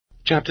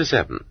Chapter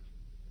 7.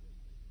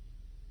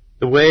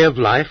 The Way of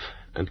Life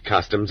and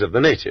Customs of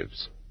the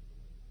Natives.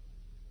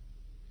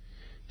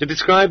 To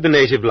describe the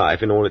native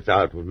life in all its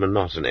outward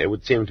monotony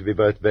would seem to be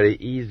both very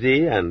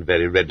easy and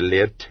very readily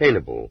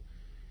attainable.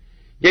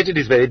 Yet it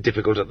is very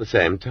difficult at the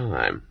same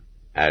time.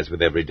 As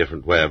with every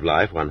different way of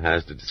life, one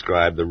has to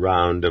describe the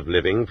round of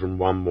living from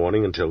one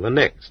morning until the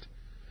next,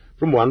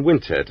 from one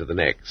winter to the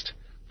next,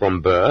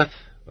 from birth,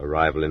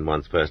 arrival in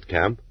one's first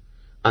camp,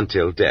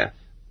 until death,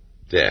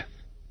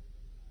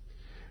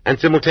 and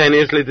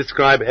simultaneously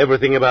describe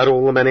everything about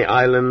all the many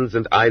islands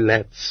and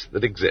islets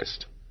that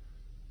exist.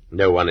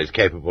 No one is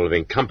capable of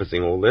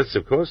encompassing all this,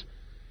 of course,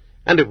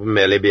 and it would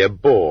merely be a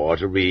bore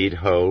to read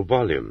whole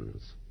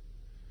volumes.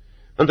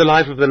 And the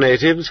life of the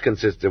natives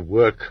consists of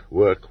work,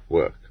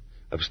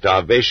 of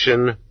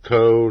starvation,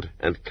 cold,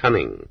 and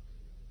cunning.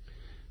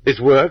 This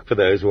work, for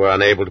those who are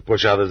unable to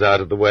push others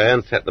out of the way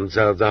and set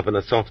themselves up in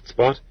a soft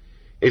spot,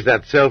 is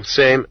that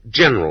self-same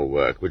general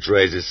work which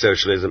raises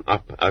socialism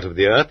up out of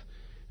the earth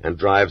and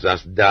drives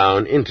us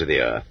down into the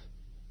earth.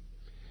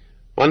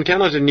 One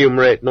cannot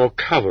enumerate nor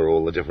cover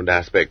all the different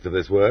aspects of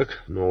this work,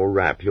 nor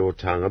wrap your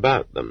tongue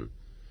about them.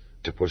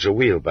 To push a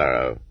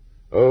wheelbarrow,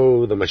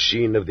 oh, the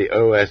machine of the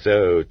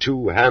OSO,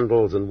 2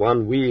 handles and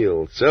 1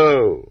 wheel,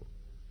 so.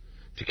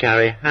 To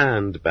carry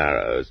hand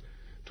barrows,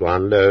 to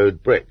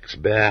unload bricks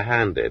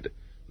bare-handed,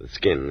 the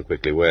skin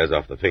quickly wears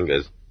off the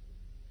fingers.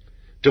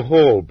 To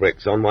haul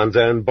bricks on one's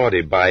own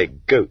body by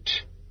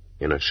goat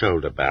in a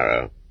shoulder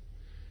barrow.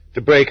 To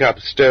break up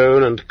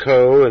stone and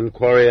coal in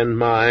quarry and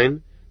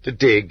mine, to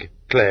dig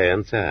clay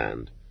and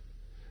sand.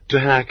 To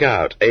hack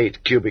out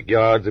 8 cubic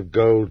yards of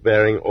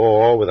gold-bearing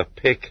ore with a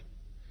pick,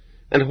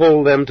 and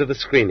haul them to the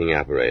screening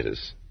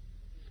apparatus.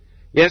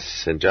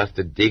 Yes, and just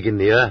to dig in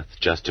the earth,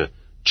 just to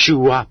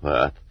chew up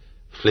earth,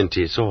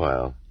 flinty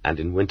soil, and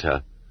in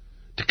winter,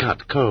 to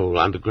cut coal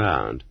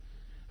underground.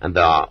 And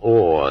there are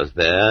ores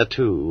there,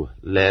 too,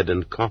 lead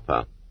and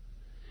copper.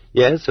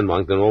 Yes, and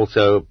one can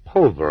also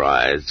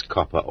pulverize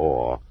copper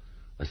ore,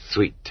 a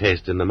sweet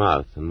taste in the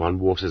mouth, and one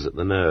waters at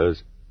the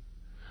nose.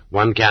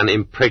 One can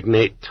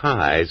impregnate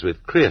ties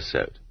with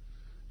creosote,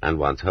 and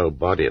one's whole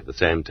body at the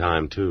same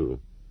time, too.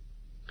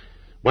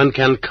 One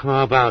can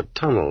carve out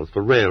tunnels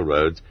for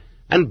railroads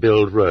and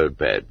build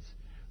roadbeds.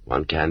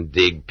 One can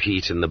dig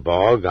peat in the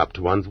bog up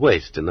to one's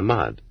waist in the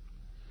mud.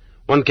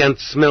 One can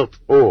smelt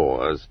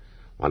ores.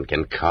 One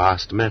can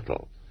cast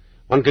metal.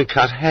 One can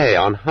cut hay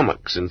on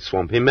hummocks in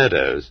swampy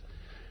meadows,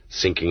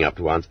 sinking up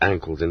to one's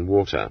ankles in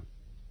water.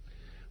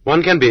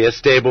 One can be a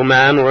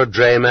stableman or a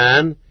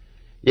drayman,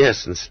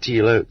 yes, and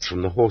steal oats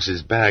from the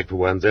horse's bag for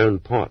one's own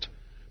pot,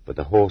 but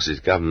the horse's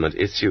government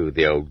issue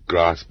the old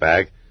grass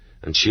bag,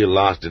 and she'll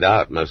last it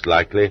out, most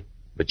likely,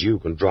 but you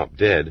can drop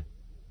dead.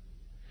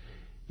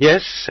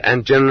 Yes,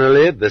 and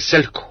generally at the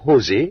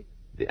selkhozy,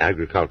 the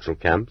agricultural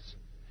camps,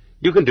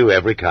 you can do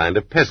every kind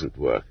of peasant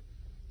work,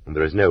 and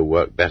there is no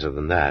work better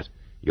than that.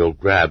 You'll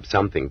grab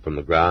something from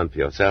the ground for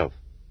yourself.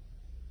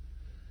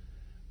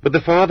 But the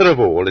father of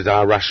all is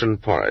our Russian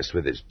forest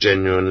with its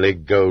genuinely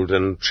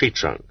golden tree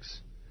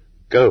trunks.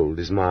 Gold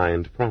is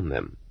mined from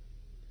them.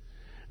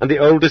 And the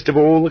oldest of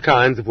all the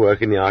kinds of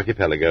work in the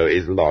archipelago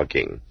is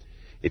logging.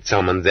 It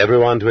summons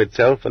everyone to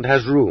itself and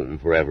has room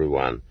for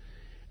everyone.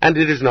 And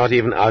it is not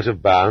even out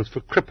of bounds for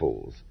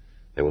cripples.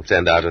 They will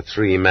send out a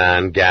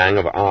 3-man gang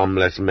of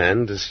armless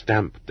men to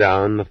stamp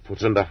down the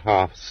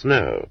 1.5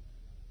 snow.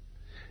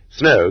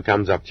 Snow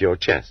comes up to your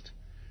chest.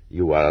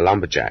 You are a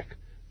lumberjack.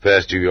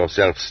 First you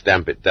yourself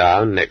stamp it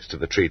down next to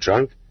the tree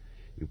trunk.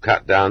 You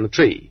cut down the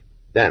tree.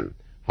 Then,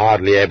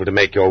 hardly able to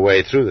make your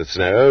way through the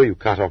snow, you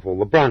cut off all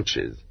the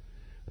branches,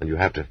 and you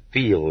have to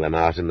feel them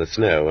out in the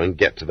snow and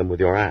get to them with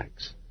your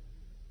axe.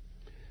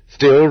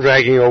 Still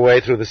dragging your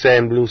way through the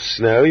same loose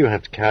snow, you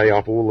have to carry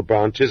off all the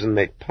branches and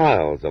make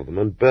piles of them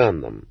and burn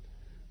them.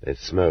 They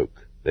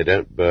smoke. They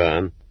don't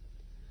burn.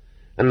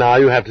 And now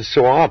you have to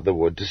saw up the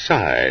wood to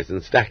size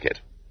and stack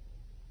it.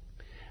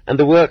 And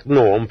the work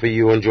norm for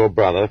you and your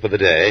brother for the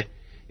day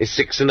is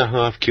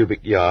 6.5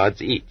 cubic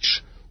yards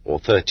each, or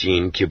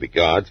 13 cubic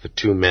yards for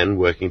 2 men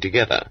working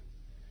together.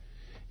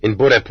 In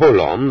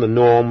Burepolom, the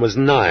norm was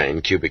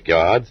 9 cubic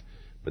yards,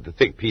 but the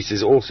thick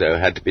pieces also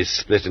had to be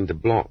split into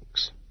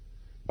blocks.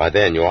 By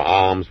then your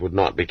arms would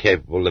not be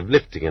capable of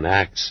lifting an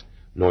axe,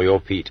 nor your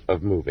feet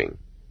of moving.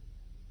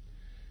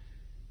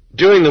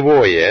 During the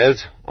war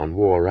years, on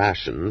war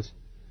rations,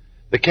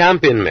 the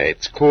camp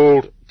inmates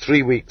called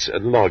 3 weeks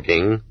at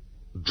logging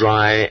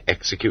dry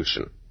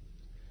execution.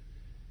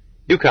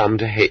 You come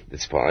to hate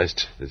this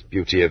forest, this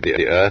beauty of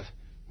the earth,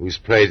 whose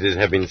praises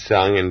have been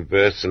sung in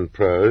verse and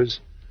prose.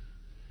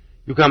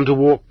 You come to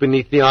walk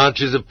beneath the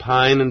arches of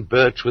pine and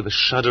birch with a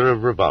shudder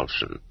of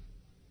revulsion.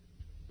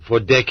 For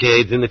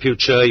decades in the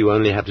future, you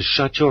only have to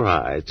shut your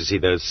eyes to see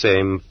those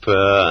same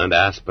fir and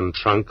aspen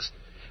trunks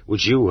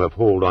which you have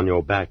hauled on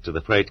your back to the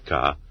freight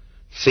car,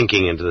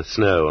 sinking into the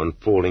snow and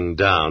falling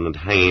down and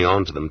hanging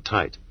on to them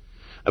tight,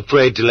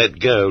 afraid to let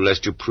go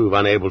lest you prove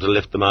unable to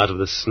lift them out of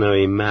the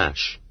snowy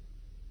mash.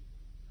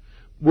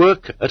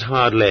 Work at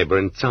hard labour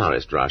in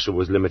Tsarist Russia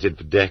was limited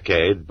for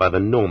decades by the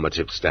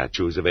normative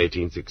statutes of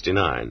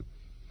 1869,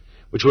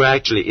 which were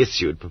actually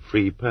issued for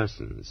free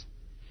persons.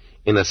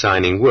 In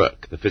assigning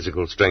work, the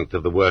physical strength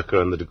of the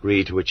worker and the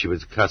degree to which he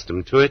was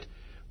accustomed to it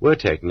were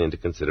taken into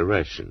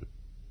consideration.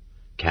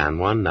 Can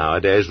one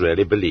nowadays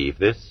really believe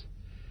this?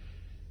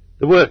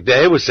 The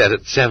workday was set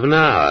at 7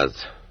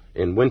 hours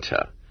in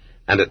winter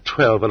and at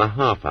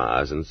 12.5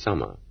 hours in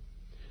summer.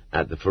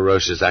 At the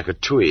ferocious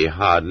Akatui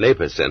hard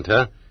labour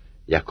centre,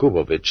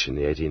 Yakubovich in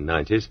the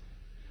 1890s,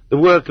 the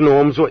work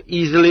norms were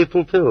easily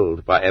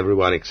fulfilled by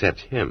everyone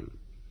except him.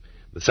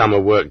 The summer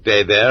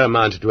workday there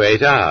amounted to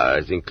 8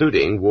 hours,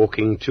 including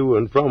walking to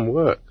and from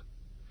work.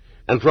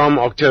 And from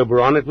October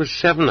on it was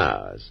 7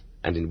 hours,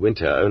 and in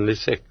winter only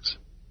 6.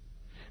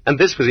 And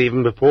this was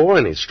even before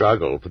any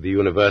struggle for the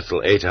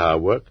universal 8-hour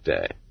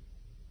workday.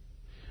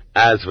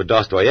 As for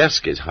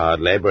Dostoevsky's hard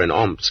labour in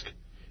Omsk,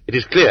 it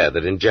is clear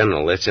that in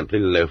general they simply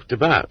loafed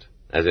about,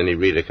 as any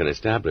reader can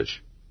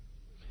establish.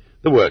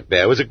 The work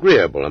there was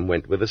agreeable and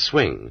went with a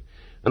swing,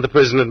 and the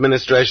prison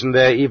administration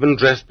there even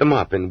dressed them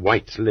up in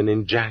white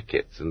linen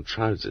jackets and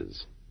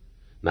trousers.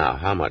 Now,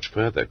 how much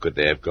further could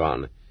they have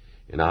gone?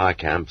 In our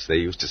camps they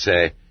used to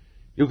say,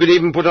 "You could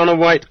even put on a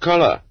white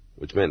collar,"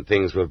 which meant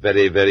things were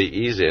very, very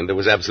easy and there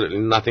was absolutely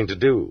nothing to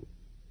do.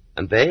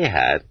 And they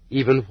had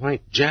even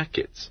white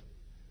jackets.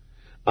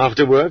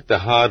 After work, the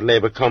hard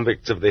labour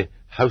convicts of the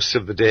House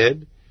of the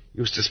Dead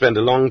used to spend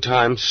a long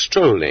time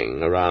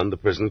strolling around the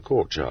prison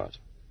courtyard.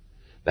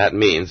 That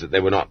means that they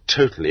were not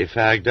totally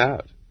fagged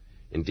out.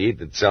 Indeed,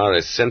 the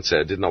Tsarist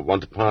censor did not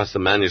want to pass the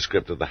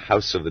manuscript of the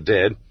House of the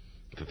Dead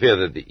for fear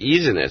that the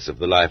easiness of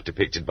the life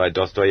depicted by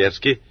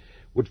Dostoevsky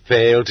would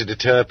fail to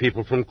deter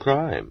people from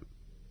crime.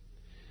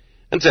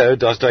 And so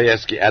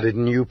Dostoevsky added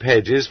new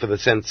pages for the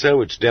censor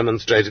which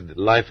demonstrated that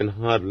life in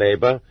hard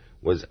labour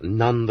was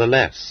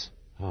nonetheless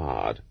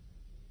hard.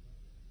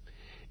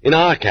 In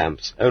our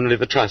camps, only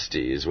the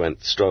trustees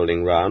went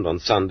strolling round on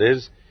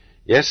Sundays.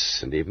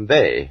 Yes, and even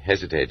they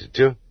hesitated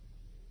to.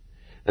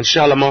 And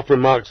Shalamov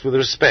remarks with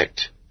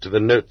respect to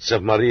the notes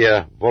of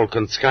Maria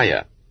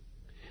Volkonskaya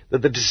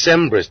that the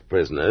Decembrist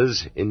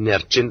prisoners in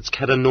Nerchinsk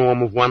had a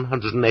norm of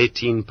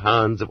 118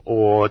 pounds of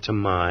ore to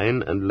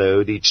mine and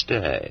load each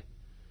day.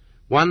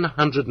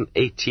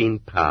 118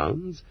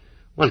 pounds?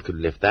 One could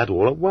lift that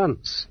all at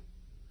once.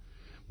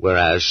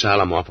 Whereas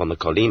Shalamov on the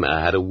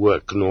Kolyma had a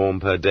work norm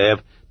per day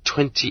of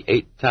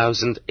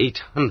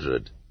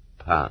 28,800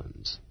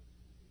 pounds.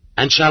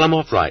 And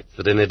Shalamov writes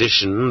that in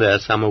addition their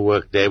summer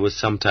workday was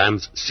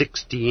sometimes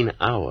 16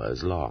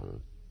 hours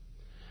long.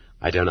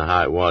 I don't know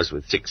how it was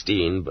with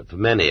 16, but for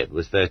many it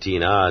was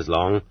 13 hours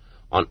long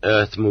on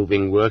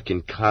earth-moving work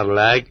in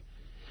Karlag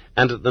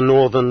and at the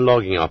northern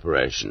logging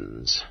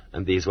operations,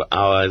 and these were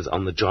hours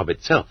on the job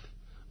itself,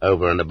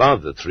 over and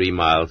above the 3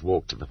 miles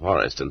walk to the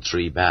forest and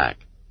 3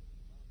 back.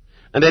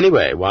 And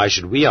anyway, why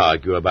should we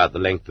argue about the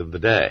length of the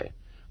day?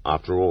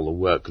 After all, the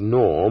work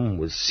norm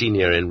was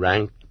senior in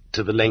rank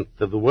to the length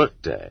of the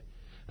workday,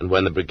 and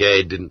when the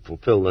brigade didn't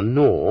fulfill the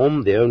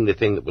norm, the only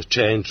thing that was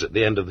changed at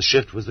the end of the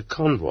shift was the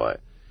convoy,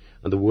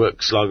 and the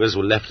work sloggers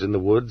were left in the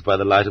woods by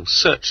the light of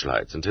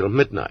searchlights until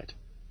midnight,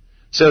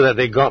 so that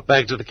they got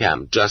back to the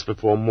camp just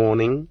before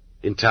morning,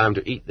 in time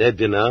to eat their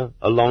dinner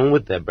along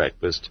with their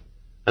breakfast,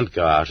 and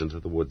go out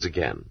into the woods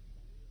again.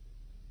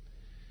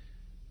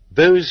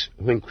 Those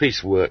who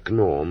increase work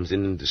norms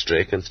in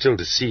industry can still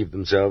deceive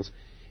themselves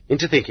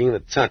into thinking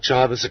that such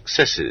are the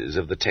successes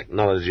of the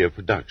technology of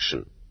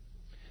production.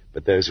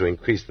 But those who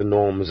increase the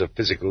norms of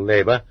physical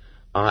labour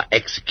are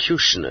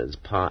executioners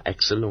par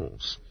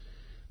excellence.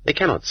 They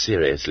cannot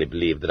seriously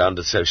believe that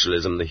under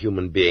socialism the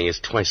human being is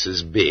twice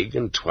as big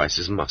and twice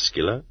as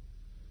muscular.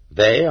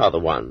 They are the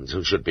ones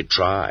who should be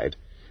tried.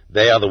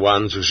 They are the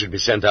ones who should be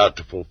sent out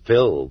to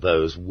fulfill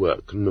those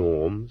work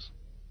norms.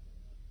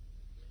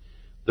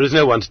 There is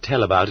no one to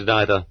tell about it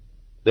either.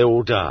 They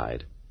all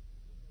died.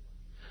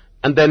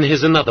 And then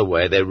here's another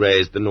way they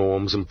raised the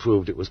norms and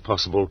proved it was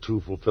possible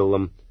to fulfill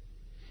them.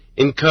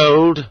 In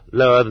cold,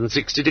 lower than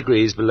 60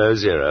 degrees below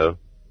zero,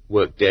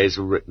 work days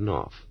were written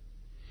off.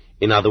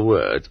 In other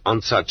words,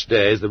 on such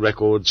days the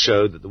records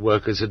showed that the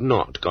workers had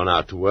not gone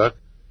out to work,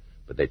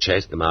 but they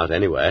chased them out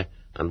anyway,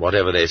 and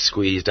whatever they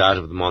squeezed out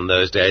of them on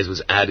those days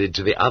was added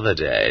to the other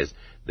days,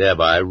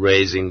 thereby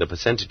raising the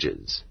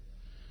percentages.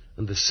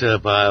 And the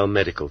servile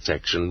medical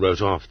section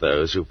wrote off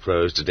those who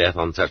froze to death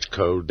on such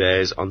cold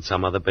days on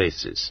some other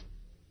basis.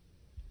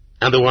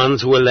 And the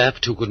ones who were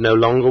left who could no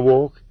longer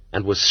walk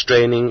and were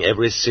straining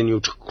every sinew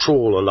to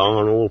crawl along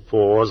on all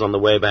fours on the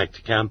way back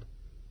to camp,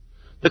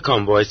 the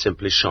convoy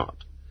simply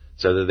shot,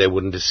 so that they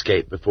wouldn't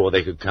escape before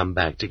they could come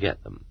back to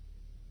get them.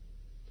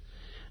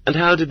 And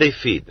how did they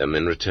feed them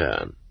in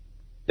return?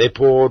 They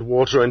poured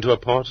water into a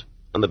pot,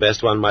 and the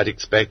best one might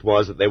expect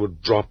was that they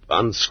would drop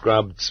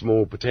unscrubbed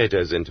small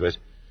potatoes into it,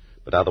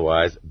 but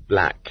otherwise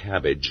black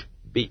cabbage,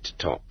 beet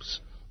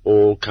tops,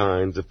 all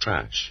kinds of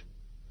trash.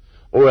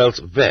 Or else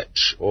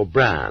vetch or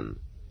bran.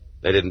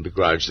 They didn't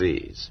begrudge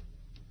these.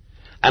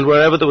 And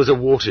wherever there was a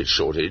water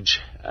shortage,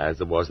 as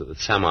there was at the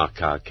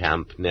Samarkand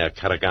camp near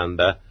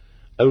Karaganda,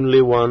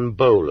 only one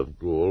bowl of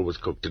gruel was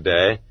cooked a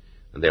day,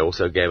 and they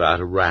also gave out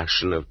a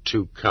ration of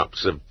 2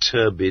 cups of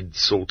turbid,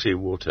 salty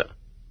water.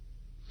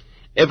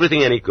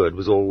 Everything any good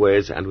was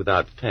always and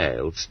without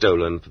fail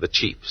stolen for the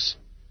chiefs,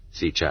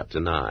 see Chapter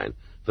 9,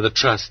 for the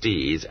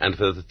trustees and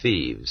for the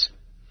thieves.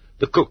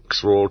 The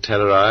cooks were all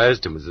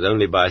terrorized, and it was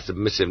only by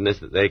submissiveness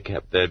that they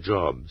kept their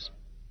jobs.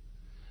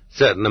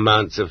 Certain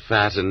amounts of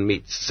fat and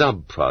meat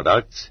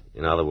sub-products,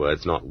 in other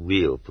words, not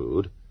real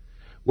food,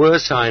 were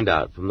signed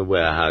out from the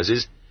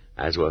warehouses,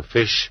 as were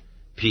fish,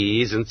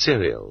 peas, and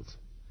cereals.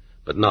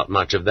 But not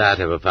much of that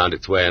ever found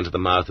its way into the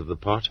mouth of the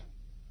pot.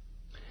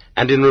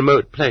 And in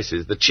remote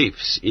places the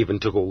chiefs even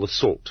took all the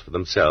salt for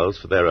themselves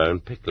for their own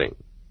pickling.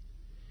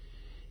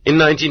 In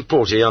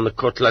 1940, on the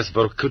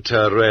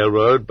Kotlas-Vorkuta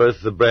Railroad,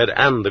 both the bread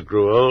and the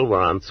gruel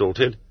were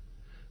unsalted.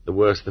 The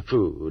worse the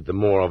food, the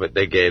more of it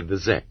they gave the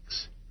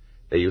zeks.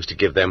 They used to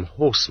give them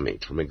horse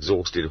meat from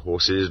exhausted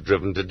horses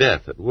driven to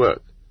death at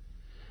work.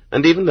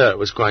 And even though it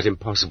was quite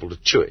impossible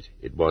to chew it,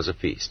 it was a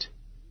feast.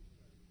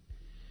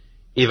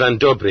 Ivan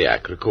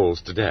Dobryak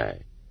recalls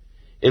today,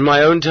 "In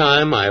my own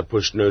time I have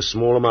pushed no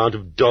small amount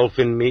of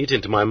dolphin meat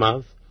into my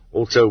mouth,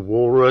 also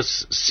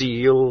walrus,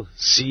 seal,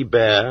 sea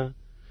bear,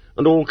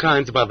 and all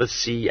kinds of other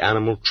sea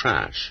animal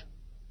trash."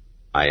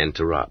 I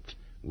interrupt.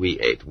 We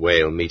ate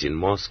whale meat in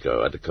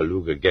Moscow at the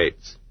Kaluga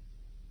gates.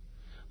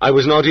 I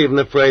was not even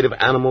afraid of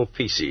animal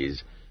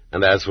feces,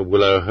 and as for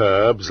willow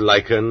herbs,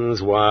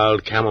 lichens,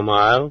 wild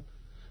chamomile,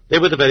 they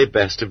were the very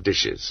best of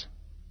dishes.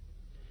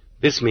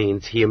 This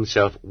means he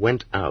himself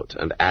went out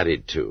and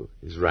added to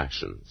his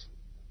rations.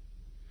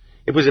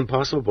 It was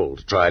impossible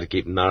to try to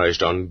keep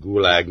nourished on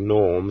Gulag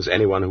norms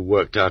anyone who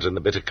worked out in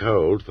the bitter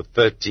cold for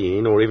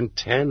 13 or even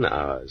 10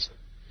 hours,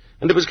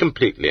 and it was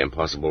completely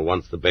impossible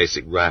once the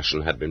basic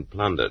ration had been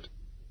plundered.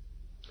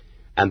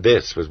 And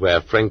this was where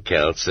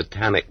Frenkel's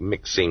satanic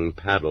mixing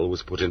paddle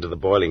was put into the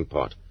boiling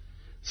pot.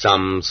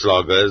 Some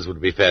sloggers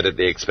would be fed at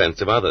the expense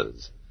of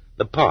others.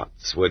 The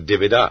pots were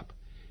divvied up.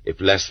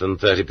 If less than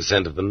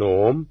 30% of the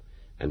norm,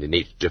 and in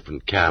each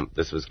different camp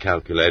this was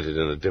calculated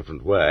in a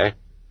different way,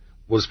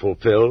 was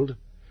fulfilled,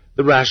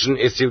 the ration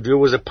issued you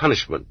was a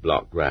punishment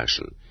block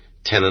ration,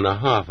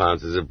 10.5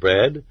 ounces of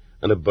bread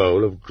and a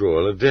bowl of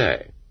gruel a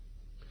day.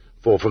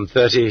 For from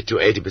 30 to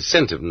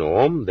 80% of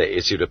norm, they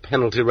issued a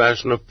penalty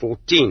ration of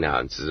 14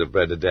 ounces of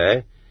bread a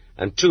day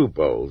and 2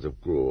 bowls of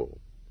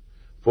gruel.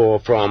 For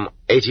from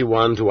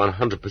 81 to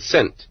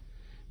 100%,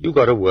 you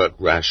got a work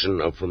ration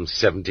of from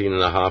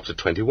 17.5 to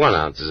 21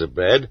 ounces of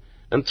bread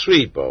and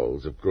 3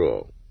 bowls of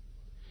gruel.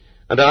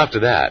 And after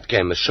that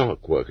came the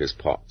shock workers'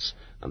 pots,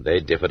 and they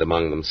differed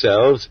among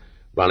themselves,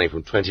 running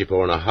from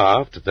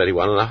 24.5 to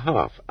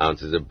 31.5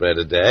 ounces of bread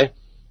a day,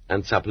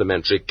 and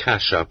supplementary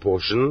kasha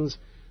portions,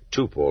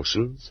 2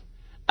 portions,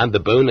 and the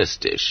bonus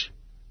dish,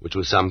 which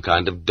was some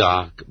kind of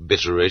dark,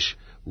 bitterish,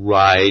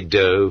 rye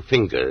dough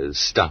fingers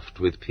stuffed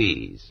with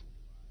peas.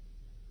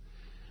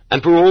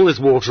 And for all this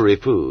watery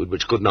food,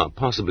 which could not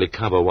possibly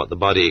cover what the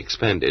body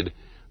expended,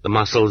 the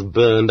muscles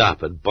burned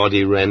up at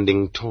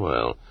body-rending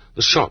toil.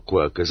 The shock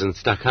workers and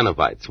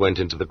Stakhanovites went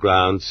into the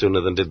ground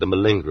sooner than did the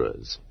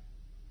malingerers.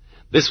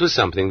 This was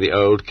something the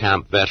old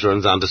camp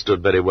veterans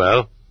understood very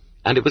well,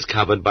 and it was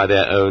covered by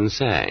their own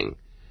saying,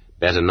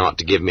 "Better not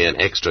to give me an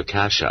extra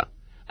kasha,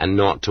 and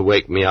not to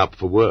wake me up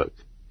for work.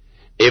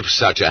 If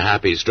such a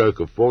happy stroke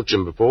of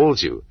fortune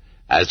befalls you,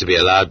 as to be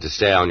allowed to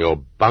stay on your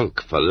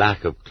bunk for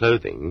lack of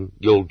clothing,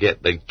 you'll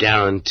get the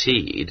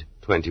guaranteed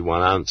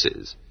 21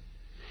 ounces.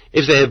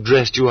 If they have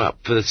dressed you up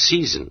for the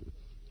season,"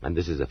 and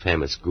this is a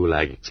famous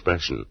Gulag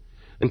expression,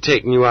 "and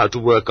taken you out to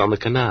work on the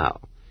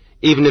canal,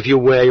 even if you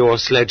wear your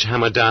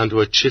sledgehammer down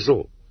to a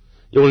chisel,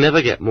 you'll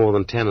never get more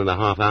than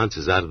 10.5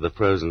 ounces out of the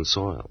frozen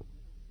soil."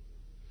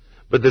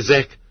 But the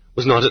Zek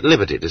was not at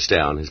liberty to stay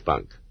on his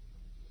bunk.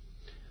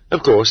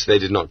 Of course, they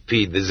did not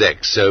feed the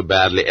Zeks so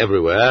badly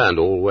everywhere and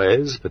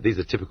always, but these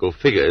are typical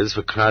figures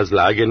for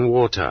Kraslag in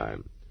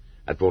wartime.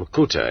 At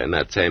Vorkuta, in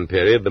that same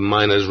period, the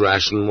miner's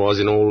ration was,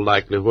 in all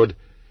likelihood,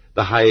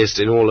 the highest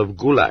in all of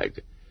Gulag,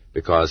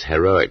 because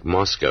heroic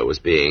Moscow was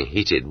being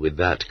heated with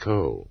that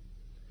coal.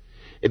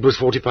 It was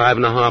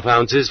 45.5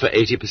 ounces for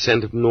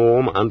 80% of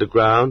norm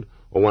underground,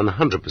 or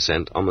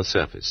 100% on the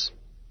surface.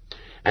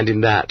 And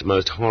in that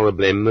most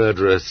horribly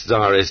murderous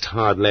Tsarist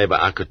hard-labour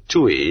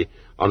Akatui,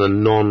 on a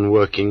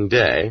non-working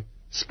day,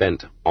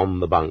 spent on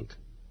the bunk,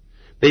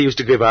 they used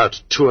to give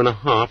out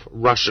 2.5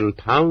 Russian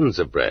pounds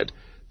of bread,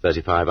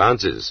 35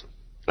 ounces,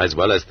 as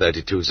well as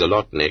 32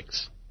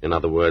 zolotniks, in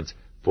other words,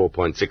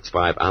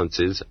 4.65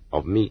 ounces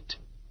of meat.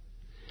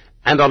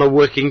 And on a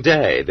working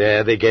day,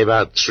 there they gave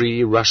out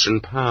 3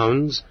 Russian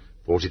pounds,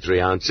 43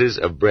 ounces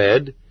of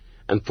bread,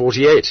 and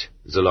 48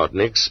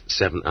 zolotniks,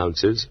 7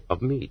 ounces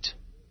of meat.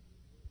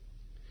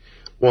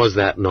 Was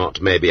that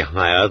not maybe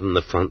higher than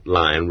the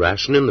front-line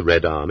ration in the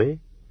Red Army?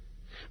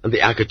 And the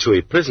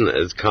Akatui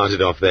prisoners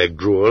carted off their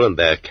gruel and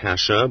their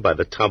kasha by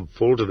the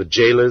tubful to the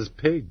jailer's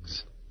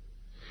pigs.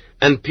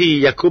 and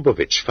P.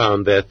 Yakubovich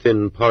found their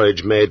thin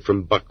porridge made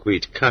from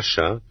buckwheat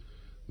kasha,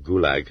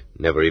 Gulag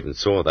never even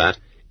saw that,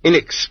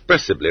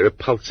 inexpressibly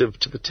repulsive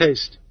to the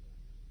taste.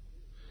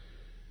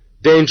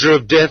 Danger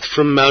of death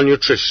from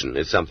malnutrition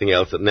is something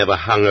else that never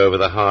hung over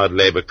the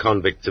hard-labour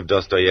convicts of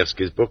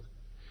Dostoevsky's book.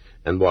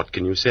 And what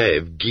can you say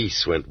if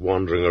geese went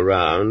wandering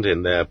around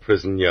in their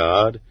prison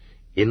yard,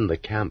 in the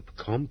camp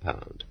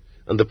compound,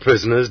 and the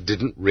prisoners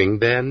didn't wring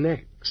their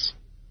necks?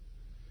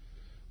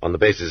 On the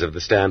basis of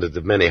the standards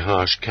of many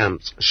harsh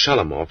camps,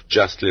 Shalamov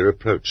justly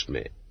reproached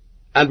me.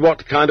 And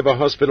what kind of a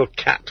hospital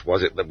cat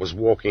was it that was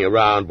walking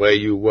around where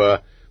you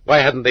were? Why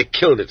hadn't they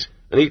killed it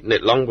and eaten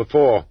it long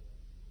before?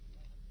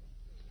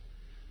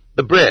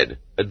 The bread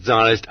at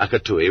Tsarist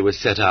Akatui was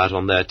set out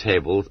on their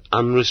tables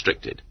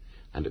unrestricted,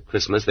 and at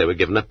Christmas they were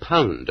given a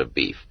pound of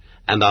beef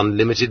and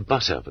unlimited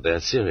butter for their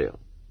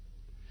cereal.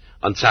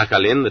 On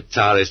Sakhalin, the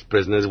Tsarist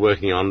prisoners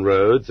working on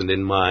roads and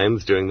in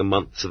mines during the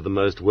months of the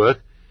most work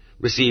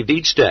received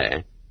each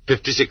day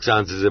 56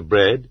 ounces of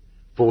bread,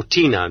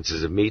 14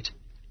 ounces of meat,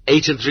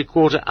 8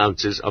 3/4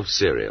 ounces of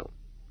cereal.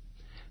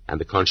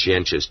 And the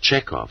conscientious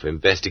Chekhov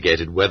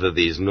investigated whether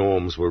these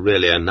norms were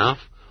really enough,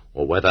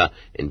 or whether,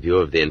 in view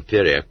of the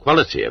inferior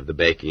quality of the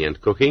baking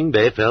and cooking,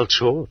 they fell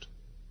short.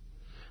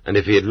 And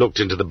if he had looked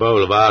into the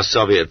bowl of our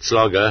Soviet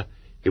slogger,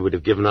 he would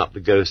have given up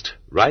the ghost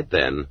right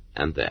then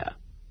and there.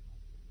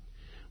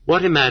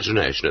 What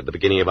imagination at the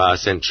beginning of our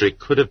century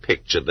could have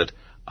pictured that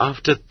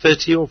after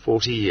 30 or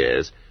 40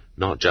 years,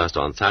 not just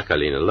on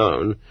Sakhalin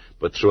alone,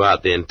 but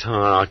throughout the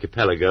entire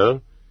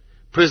archipelago,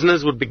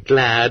 prisoners would be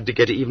glad to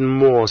get even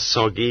more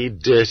soggy,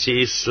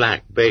 dirty,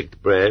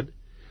 slack-baked bread,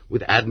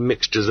 with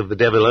admixtures of the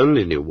devil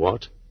only knew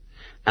what,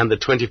 and the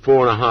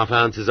 24.5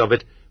 ounces of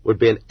it would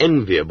be an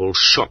enviable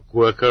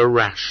shock-worker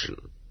ration.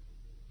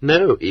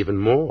 No, even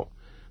more,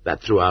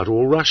 that throughout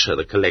all Russia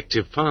the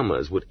collective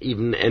farmers would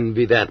even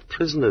envy that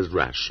prisoner's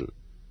ration.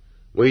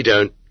 We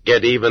don't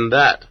get even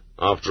that,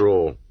 after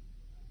all.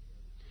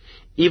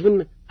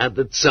 Even at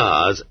the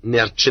Tsar's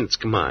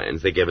Nerchinsk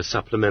mines they gave a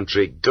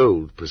supplementary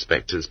gold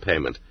prospectors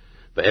payment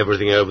for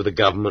everything over the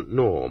government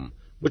norm,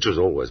 which was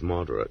always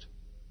moderate.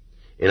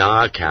 In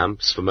our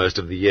camps, for most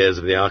of the years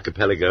of the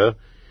archipelago,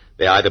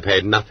 they either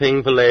paid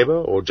nothing for labour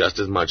or just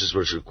as much as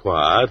was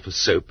required for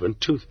soap and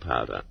tooth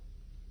powder.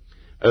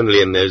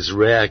 Only in those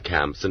rare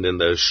camps and in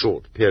those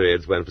short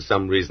periods when for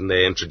some reason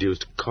they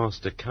introduced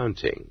cost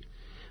accounting,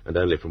 and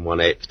only from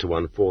 1/8 to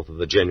 1/4 of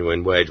the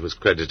genuine wage was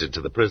credited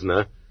to the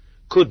prisoner,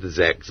 could the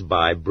zeks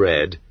buy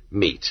bread,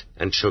 meat,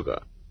 and sugar.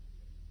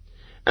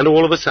 And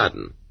all of a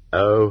sudden,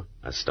 oh,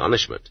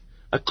 astonishment,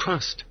 a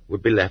crust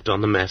would be left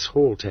on the mess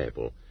hall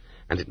table,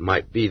 and it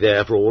might be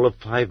there for all of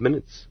 5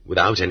 minutes,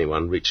 without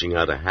anyone reaching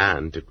out a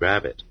hand to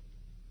grab it.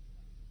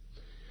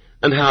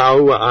 And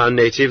how were our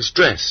natives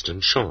dressed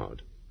and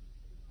shod?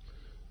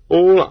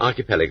 All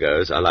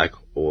archipelagos are like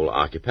all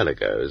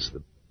archipelagos.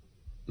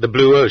 The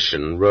blue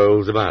ocean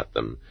rolls about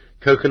them,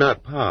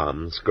 coconut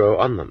palms grow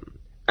on them,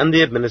 and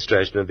the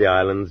administration of the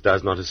islands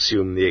does not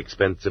assume the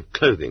expense of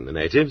clothing the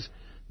natives.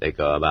 They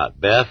go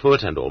about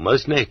barefoot and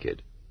almost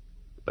naked.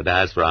 But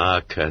as for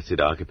our cursed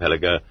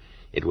archipelago,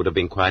 it would have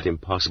been quite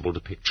impossible to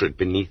picture it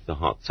beneath the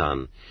hot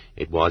sun.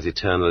 It was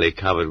eternally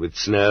covered with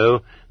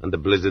snow, and the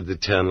blizzards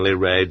eternally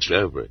raged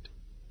over it.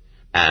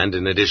 And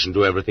in addition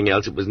to everything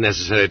else, it was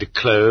necessary to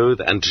clothe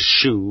and to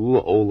shoe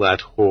all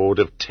that horde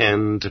of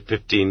 10 to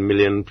 15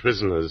 million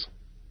prisoners.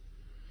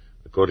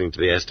 According to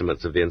the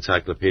estimates of the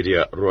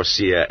Encyclopedia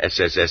Rossiya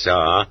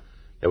SSSR,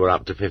 there were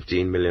up to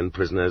 15 million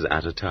prisoners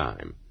at a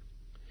time.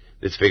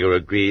 This figure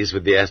agrees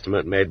with the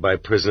estimate made by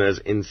prisoners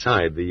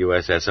inside the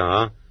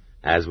USSR,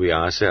 as we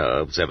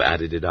ourselves have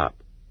added it up.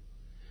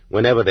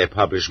 Whenever they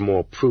publish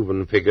more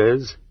proven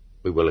figures,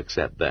 we will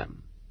accept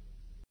them.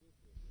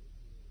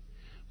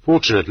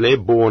 Fortunately,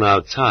 born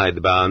outside the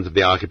bounds of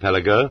the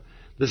archipelago,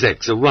 the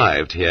zeks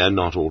arrived here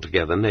not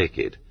altogether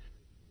naked.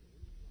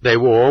 They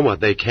wore what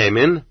they came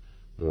in,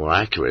 more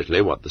accurately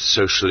what the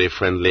socially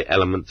friendly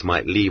elements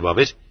might leave of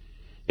it,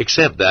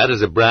 except that,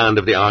 as a brand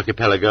of the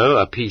archipelago,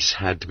 a piece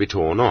had to be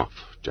torn off,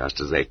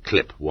 just as they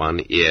clip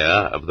one ear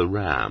of the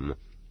ram.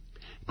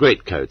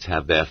 Greatcoats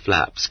have their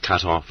flaps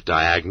cut off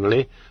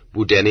diagonally.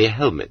 Budeni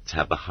helmets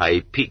have the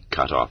high peak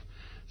cut off,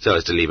 so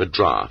as to leave a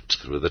draught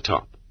through the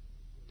top.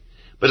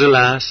 But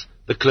alas,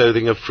 the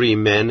clothing of free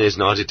men is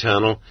not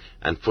eternal,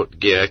 and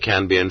footgear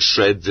can be in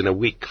shreds in a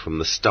week from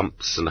the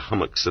stumps and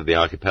hummocks of the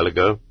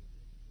archipelago.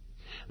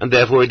 And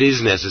therefore it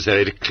is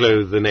necessary to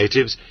clothe the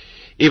natives,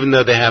 even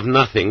though they have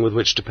nothing with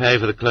which to pay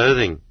for the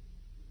clothing.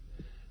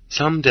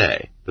 Some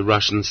day the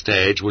Russian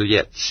stage will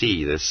yet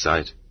see this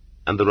sight,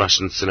 and the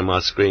Russian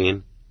cinema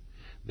screen.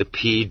 The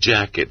pea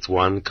jackets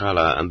one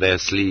colour and their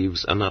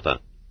sleeves another,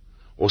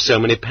 or so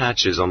many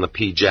patches on the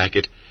pea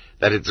jacket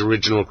that its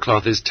original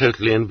cloth is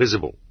totally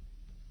invisible,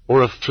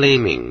 or a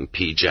flaming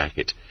pea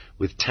jacket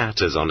with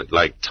tatters on it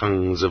like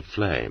tongues of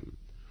flame,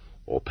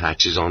 or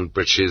patches on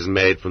breeches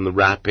made from the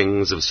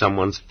wrappings of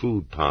someone's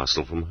food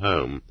parcel from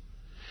home,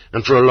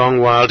 and for a long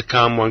while to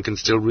come one can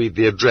still read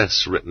the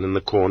address written in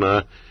the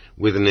corner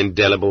with an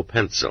indelible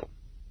pencil.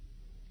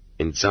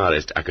 In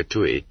Tsarist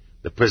Akatui,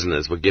 the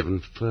prisoners were given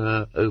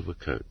fur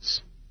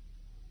overcoats.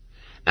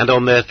 And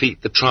on their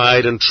feet the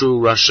tried and true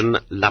Russian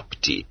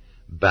lapti,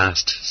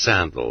 bast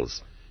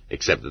sandals,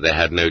 except that they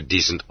had no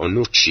decent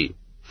onuchi,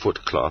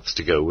 footcloths,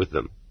 to go with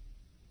them.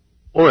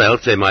 Or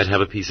else they might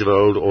have a piece of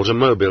old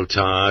automobile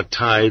tire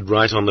tied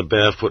right on the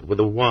bare foot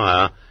with a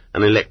wire,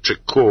 an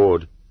electric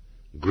cord.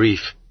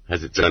 Grief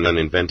has its own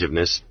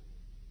inventiveness.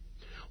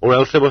 Or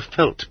else there were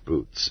felt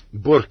boots,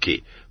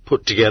 burki,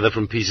 put together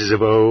from pieces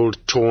of old,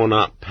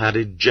 torn-up,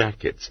 padded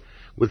jackets,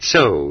 with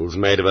soles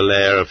made of a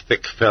layer of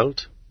thick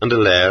felt and a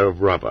layer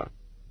of rubber.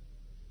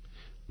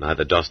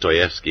 Neither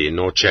Dostoevsky,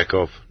 nor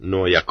Chekhov,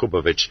 nor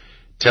Yakubovich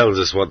tells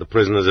us what the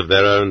prisoners of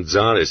their own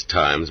Tsarist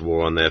times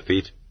wore on their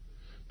feet,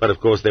 but of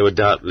course they were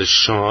doubtless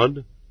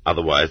shod,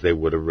 otherwise they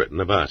would have written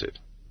about it.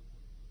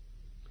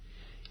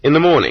 In the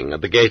morning,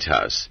 at the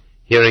gatehouse,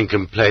 hearing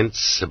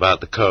complaints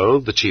about the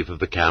cold, the chief of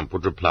the camp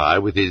would reply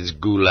with his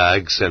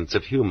gulag sense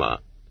of humour.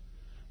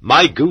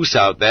 "My goose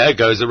out there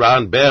goes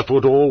around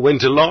barefoot all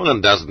winter long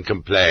and doesn't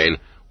complain,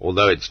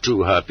 although it's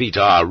true her feet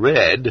are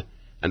red,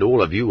 and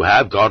all of you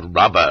have got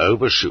rubber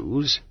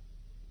overshoes."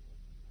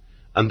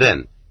 And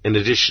then, in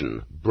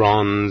addition,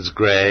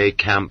 bronze-grey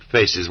camp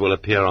faces will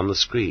appear on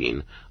the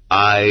screen,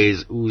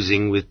 eyes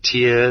oozing with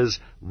tears,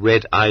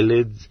 red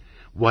eyelids,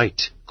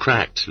 white,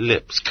 cracked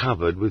lips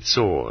covered with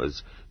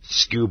sores,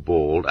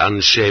 skewbald,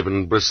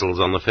 unshaven bristles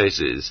on the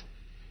faces.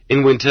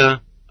 In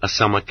winter, a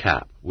summer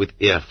cap with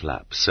ear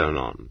flaps sewn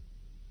on.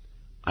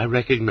 "I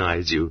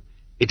recognize you.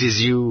 It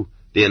is you,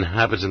 the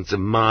inhabitants of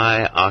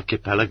my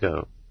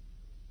archipelago."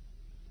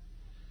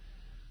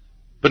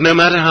 But no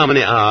matter how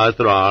many hours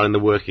there are in the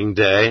working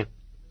day,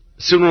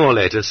 sooner or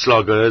later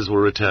sloggers will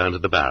return to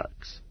the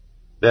barracks.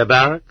 Their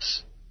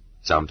barracks?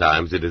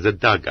 Sometimes it is a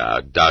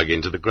dugout dug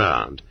into the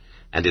ground,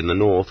 and in the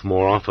north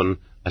more often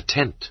a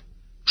tent,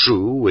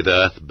 true, with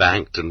earth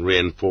banked and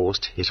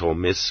reinforced, hit or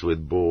miss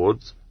with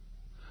boards.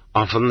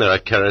 Often there are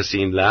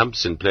kerosene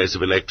lamps in place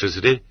of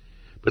electricity,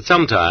 but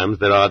sometimes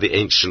there are the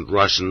ancient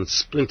Russian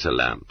splinter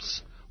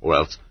lamps, or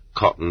else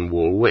cotton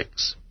wool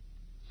wicks.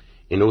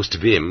 In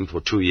Ost-Vim for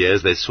 2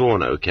 years they saw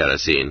no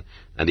kerosene,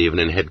 and even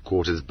in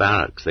headquarters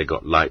barracks they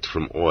got light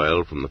from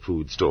oil from the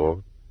food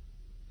store.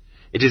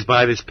 It is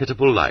by this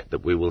pitiful light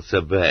that we will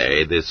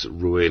survey this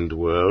ruined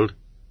world.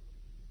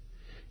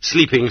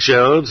 Sleeping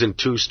shelves in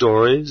 2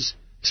 stories,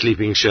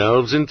 sleeping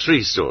shelves in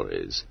 3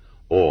 stories,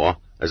 or,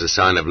 as a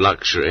sign of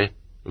luxury,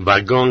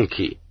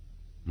 vagonki,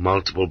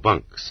 multiple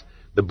bunks,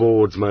 the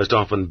boards most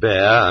often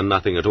bare and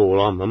nothing at all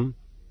on them.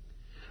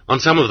 On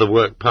some of the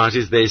work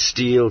parties they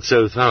steal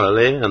so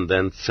thoroughly and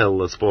then sell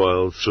the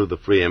spoils through the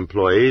free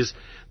employees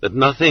that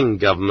nothing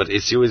government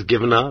issue is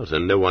given out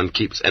and no one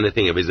keeps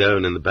anything of his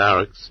own in the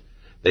barracks.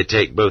 They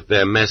take both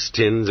their mess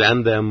tins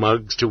and their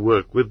mugs to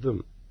work with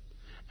them,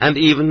 and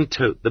even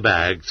tote the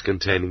bags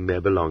containing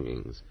their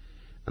belongings,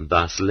 and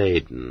thus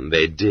laden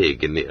they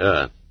dig in the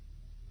earth.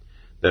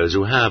 Those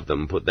who have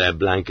them put their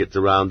blankets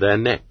around their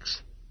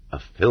necks, a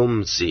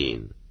film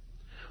scene,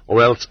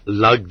 or else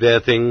lug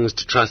their things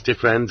to trusty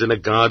friends in a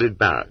guarded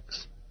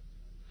barracks.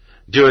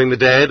 During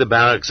the day the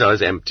barracks are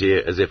as empty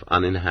as if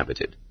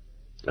uninhabited.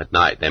 At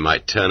night they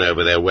might turn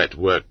over their wet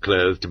work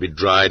clothes to be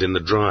dried in the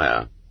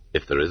dryer,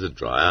 if there is a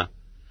dryer,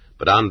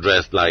 but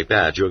undressed like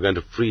that you are going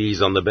to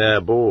freeze on the bare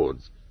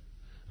boards,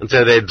 and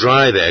so they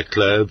dry their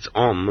clothes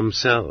on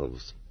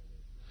themselves.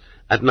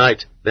 At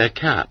night their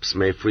caps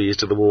may freeze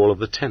to the wall of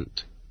the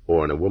tent,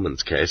 or in a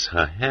woman's case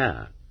her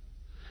hair.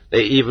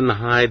 They even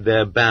hide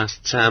their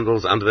bast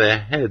sandals under their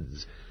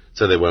heads,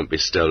 so they won't be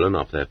stolen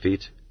off their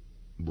feet,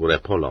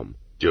 burepolom,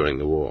 during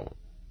the war.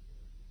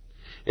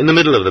 In the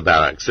middle of the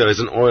barracks there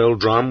is an oil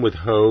drum with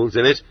holes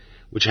in it,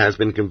 which has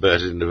been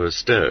converted into a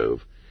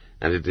stove,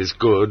 and it is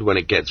good when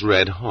it gets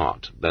red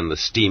hot. Then the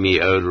steamy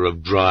odour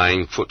of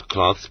drying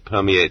footcloths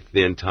permeates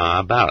the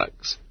entire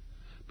barracks.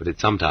 But it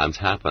sometimes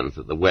happens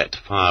that the wet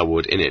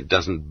firewood in it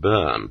doesn't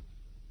burn.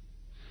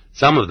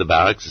 Some of the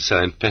barracks are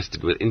so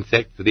infested with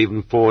insects that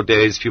even 4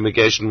 days'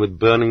 fumigation with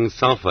burning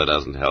sulphur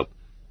doesn't help.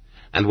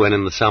 And when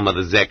in the summer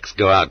the Zeks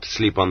go out to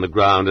sleep on the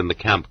ground in the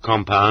camp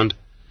compound,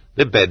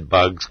 the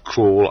bedbugs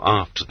crawl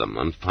after them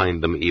and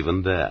find them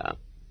even there.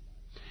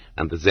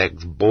 And the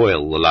Zeks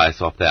boil the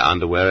lice off their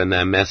underwear in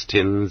their mess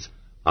tins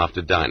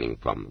after dining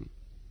from them.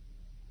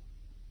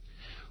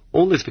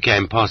 All this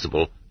became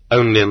possible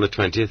only in the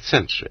 20th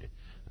century,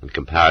 and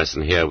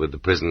comparison here with the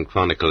prison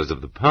chroniclers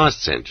of the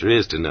past century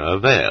is to no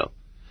avail.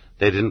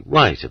 They didn't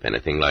write of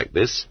anything like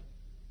this.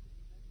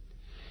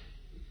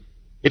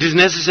 It is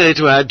necessary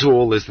to add to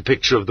all this the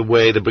picture of the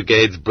way the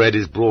brigade's bread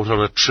is brought on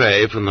a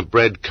tray from the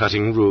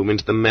bread-cutting room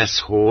into the mess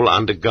hall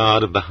under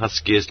guard of the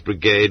huskiest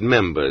brigade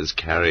members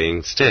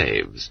carrying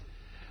staves.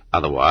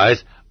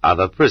 Otherwise,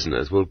 other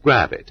prisoners will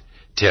grab it,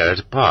 tear it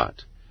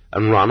apart,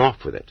 and run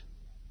off with it.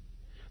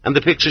 And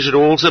the picture should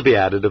also be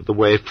added of the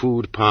way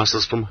food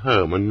parcels from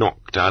home are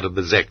knocked out of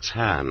the Zek's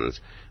hands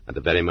at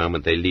the very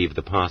moment they leave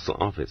the parcel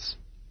office.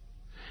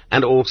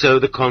 And also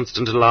the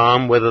constant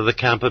alarm whether the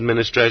camp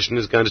administration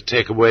is going to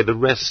take away the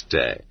rest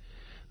day,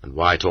 And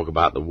why talk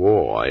about the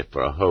war if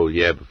for a whole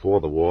year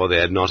before the war they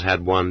had not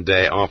had one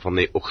day off on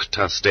the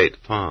Ukhta State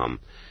Farm,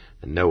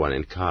 and no one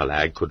in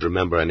Karlag could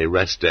remember any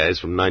rest days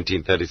from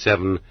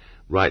 1937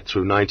 right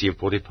through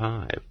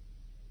 1945.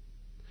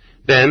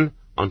 Then,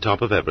 on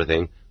top of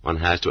everything, one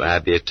has to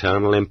add the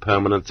eternal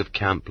impermanence of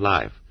camp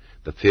life,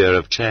 the fear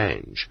of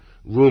change,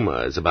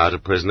 rumors about a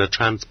prisoner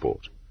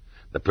transport,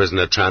 the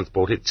prisoner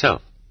transport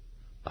itself.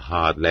 The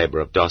hard labor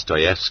of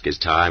Dostoevsky's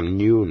time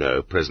knew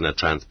no prisoner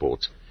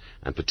transports,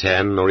 and for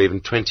 10 or even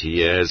 20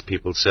 years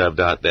people served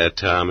out their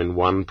term in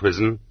one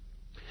prison,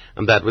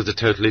 and that was a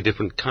totally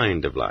different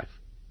kind of life.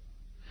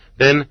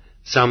 Then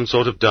some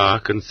sort of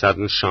dark and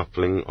sudden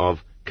shuffling of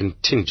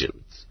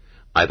contingents,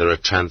 either a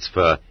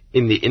transfer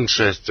in the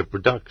interests of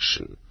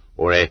production,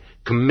 or a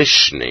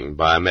commissioning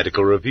by a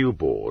medical review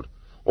board,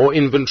 or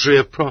inventory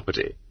of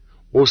property,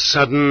 or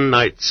sudden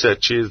night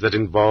searches that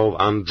involve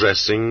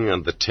undressing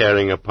and the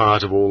tearing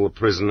apart of all the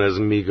prisoners'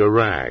 meagre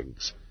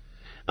rags.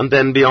 And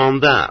then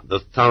beyond that, the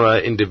thorough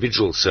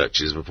individual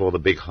searches before the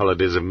big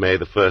holidays of May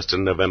the 1st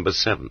and November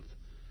 7th.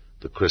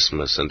 The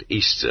Christmas and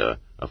Easter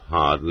of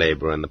hard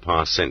labor in the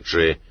past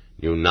century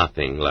knew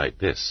nothing like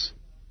this.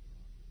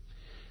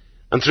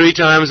 And 3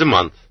 times a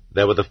month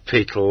there were the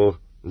fatal,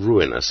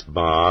 ruinous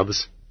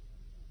baths.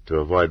 To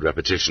avoid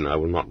repetition, I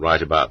will not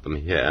write about them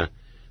here.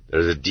 There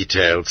is a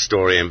detailed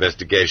story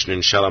investigation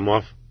in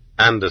Shalamov,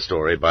 and a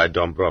story by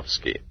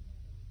Dombrovsky.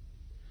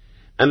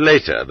 And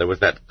later there was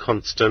that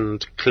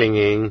constant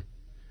clinging,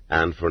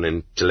 and for an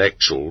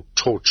intellectual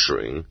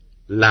torturing,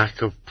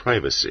 lack of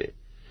privacy,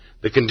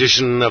 the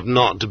condition of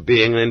not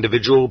being an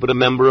individual but a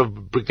member of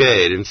a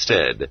brigade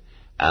instead,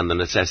 and the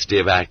necessity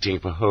of acting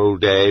for whole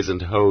days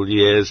and whole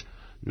years,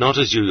 not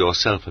as you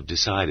yourself have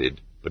decided,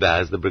 but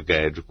as the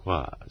brigade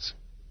requires.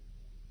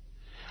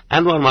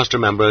 And one must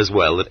remember as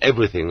well that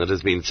everything that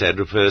has been said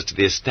refers to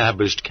the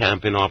established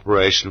camp in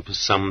operation for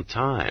some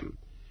time.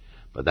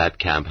 But that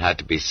camp had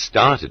to be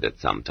started at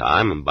some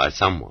time, and by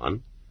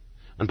someone.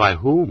 And by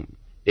whom,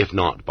 if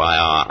not by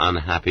our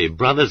unhappy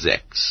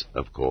Brothers-X,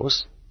 of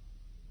course?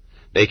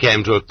 They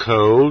came to a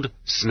cold,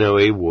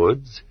 snowy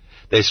woods.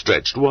 They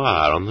stretched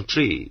wire on the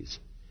trees.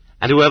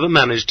 And whoever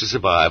managed to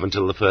survive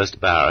until the first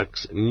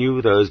barracks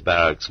knew those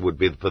barracks would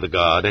be for the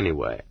guard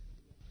anyway.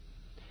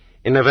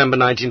 In November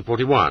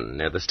 1941,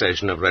 near the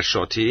station of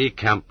Reshoti,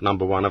 Camp No.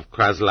 1 of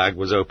Kraslag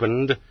was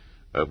opened.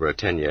 Over a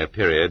 10-year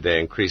period, they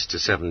increased to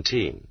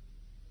 17.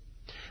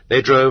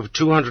 They drove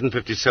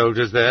 250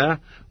 soldiers there,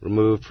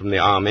 removed from the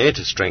army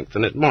to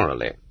strengthen it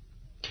morally.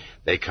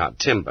 They cut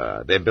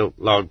timber, they built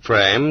log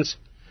frames,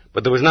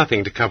 but there was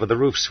nothing to cover the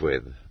roofs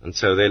with, and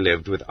so they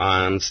lived with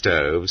iron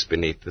stoves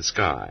beneath the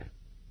sky.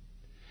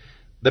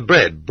 The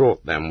bread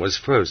brought them was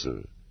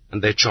frozen,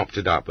 and they chopped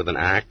it up with an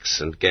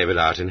axe and gave it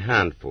out in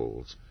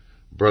handfuls,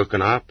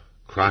 broken up,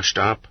 crushed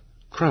up,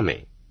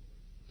 crummy.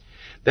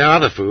 Their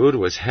other food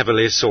was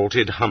heavily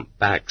salted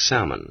humpback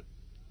salmon.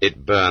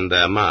 It burned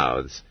their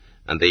mouths,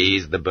 and they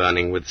eased the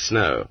burning with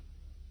snow.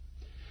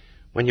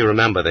 When you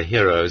remember the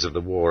heroes of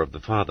the War of the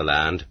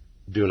Fatherland,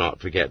 do not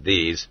forget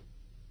these.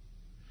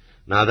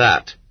 Now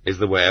that is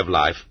the way of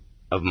life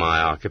of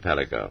my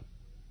archipelago.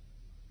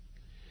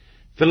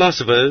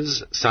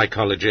 Philosophers,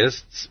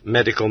 psychologists,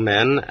 medical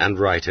men, and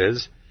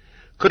writers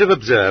could have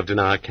observed in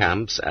our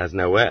camps, as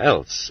nowhere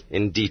else,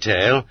 in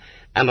detail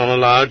and on a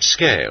large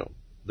scale,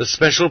 the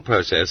special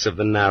process of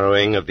the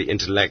narrowing of the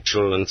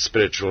intellectual and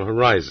spiritual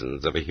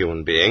horizons of a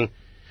human being,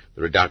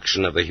 the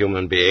reduction of the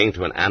human being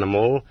to an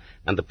animal,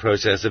 and the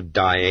process of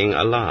dying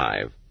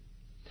alive.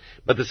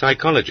 But the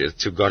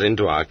psychologists who got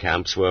into our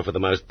camps were for the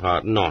most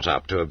part not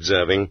up to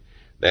observing.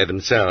 They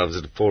themselves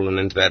had fallen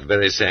into that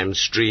very same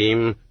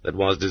stream that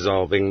was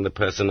dissolving the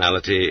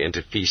personality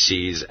into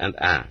feces and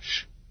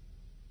ash.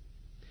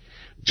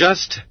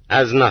 Just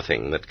as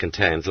nothing that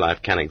contains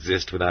life can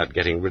exist without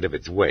getting rid of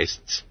its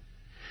wastes,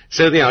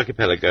 so the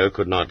archipelago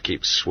could not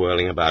keep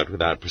swirling about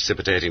without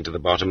precipitating to the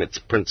bottom its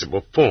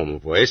principal form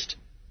of waste,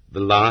 the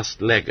last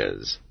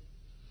leggers.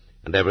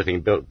 And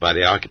everything built by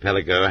the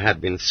archipelago had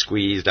been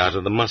squeezed out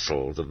of the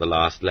muscles of the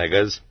last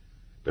leggers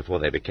before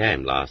they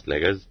became last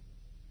leggers.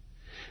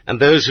 And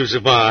those who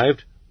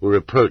survived, who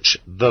reproach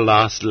the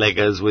last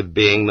leggers with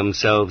being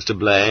themselves to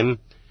blame,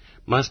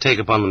 must take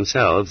upon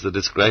themselves the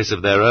disgrace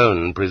of their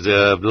own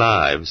preserved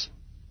lives.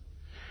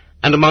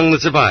 And among the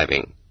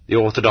surviving, the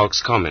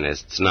orthodox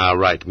communists now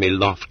write me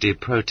lofty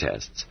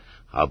protests.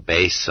 How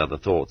base are the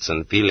thoughts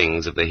and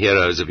feelings of the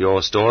heroes of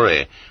your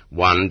story,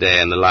 One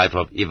Day in the Life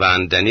of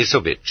Ivan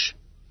Denisovich.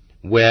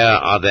 Where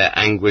are their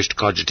anguished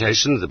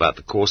cogitations about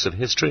the course of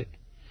history?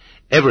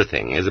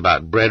 Everything is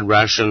about bread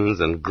rations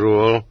and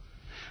gruel,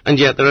 and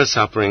yet there are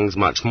sufferings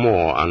much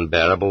more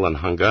unbearable than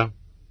hunger.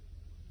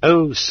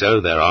 Oh, so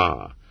there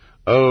are.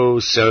 Oh,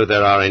 so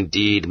there are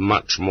indeed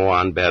much more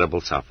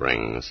unbearable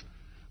sufferings.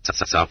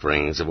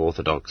 Sufferings of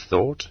orthodox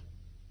thought.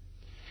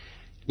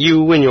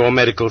 You in your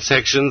medical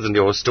sections and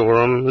your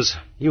storerooms,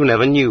 you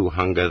never knew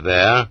hunger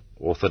there,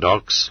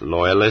 orthodox,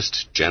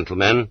 loyalist,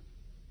 gentlemen.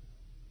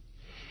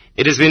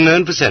 It has been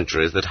known for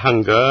centuries that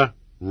hunger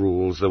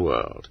rules the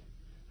world,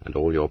 and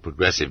all your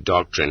progressive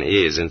doctrine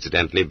is,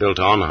 incidentally, built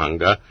on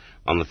hunger,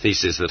 on the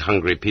thesis that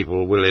hungry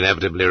people will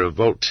inevitably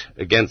revolt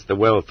against the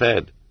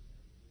well-fed.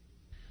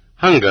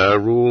 Hunger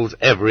rules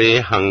every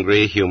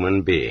hungry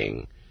human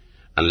being,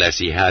 unless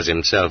he has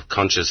himself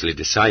consciously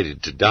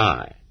decided to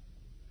die.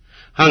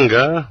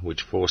 Hunger,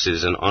 which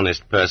forces an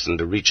honest person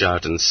to reach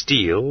out and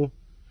steal,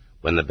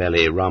 when the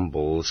belly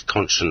rumbles,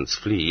 conscience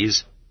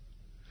flees.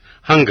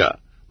 Hunger,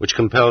 which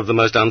compels the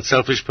most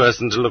unselfish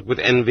person to look with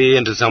envy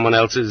into someone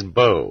else's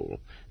bowl,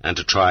 and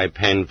to try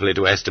painfully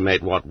to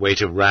estimate what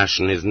weight of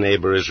ration his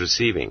neighbour is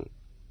receiving.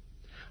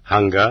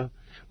 Hunger,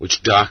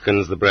 which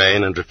darkens the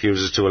brain and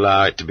refuses to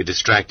allow it to be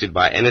distracted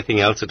by anything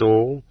else at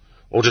all,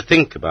 or to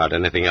think about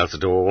anything else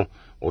at all,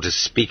 or to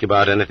speak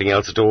about anything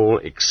else at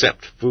all,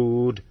 except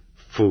food,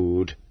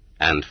 food,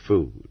 and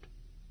food.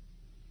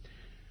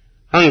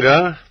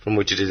 Hunger, from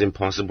which it is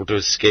impossible to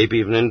escape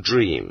even in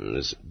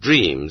dreams.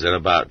 Dreams are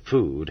about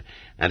food,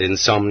 and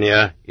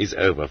insomnia is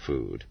over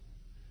food.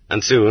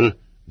 And soon,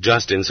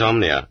 just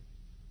insomnia.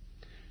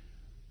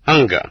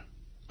 Hunger,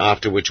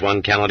 after which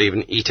one cannot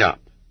even eat up.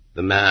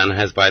 The man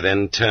has by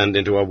then turned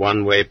into a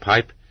one-way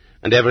pipe,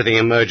 and everything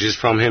emerges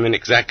from him in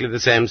exactly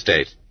the same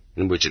state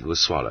in which it was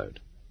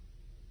swallowed.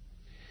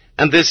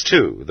 And this,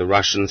 too, the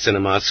Russian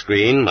cinema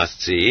screen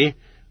must see,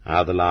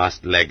 how the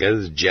last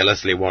leggers,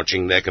 jealously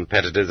watching their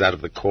competitors out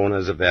of the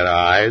corners of their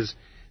eyes,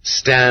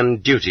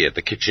 stand duty at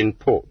the kitchen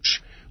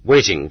porch,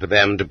 waiting for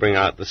them to bring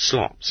out the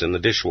slops in the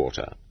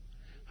dishwater.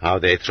 How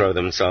they throw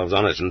themselves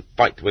on it and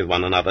fight with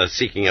one another,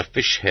 seeking a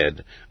fish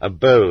head, a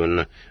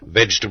bone,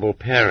 vegetable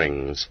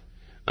parings,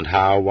 and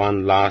how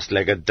one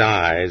last-legger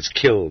dies,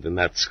 killed in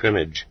that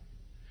scrimmage,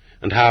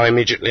 and how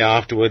immediately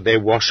afterward they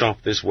wash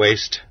off this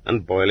waste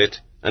and boil it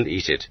and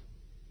eat it.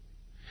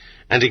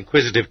 And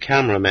inquisitive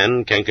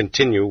cameramen can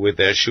continue with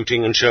their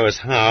shooting and show us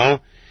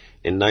how,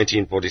 in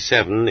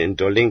 1947, in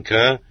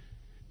Dolinka,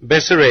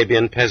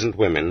 Bessarabian peasant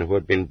women who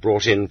had been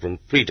brought in from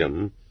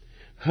freedom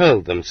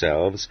hurled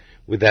themselves,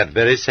 with that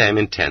very same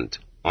intent,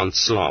 on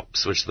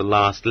slops which the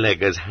last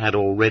leggers had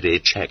already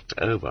checked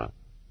over.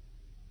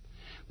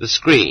 The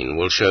screen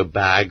will show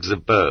bags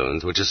of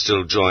bones which are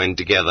still joined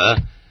together,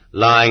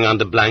 lying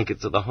under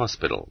blankets at the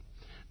hospital,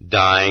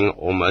 dying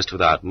almost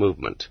without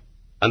movement,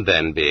 and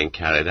then being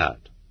carried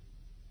out.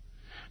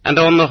 And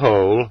on the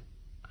whole,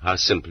 how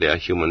simply a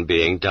human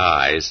being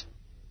dies.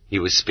 He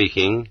was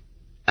speaking,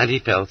 and he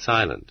fell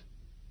silent.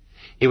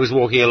 He was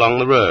walking along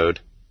the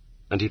road,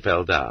 and he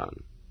fell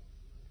down.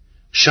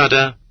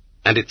 Shudder,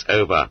 and it's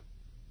over.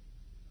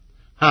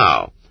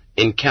 How,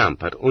 in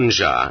camp at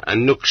Unja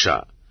and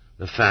Nuksha,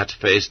 the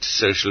fat-faced,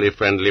 socially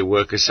friendly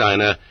worker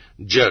signer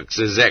jerks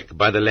a Zek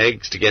by the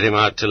legs to get him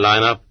out to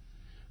line up,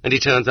 and he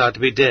turns out to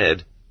be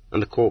dead,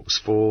 and the corpse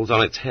falls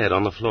on its head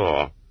on the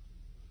floor.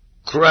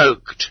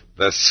 Croaked,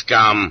 the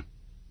scum!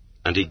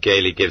 And he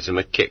gaily gives him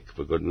a kick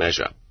for good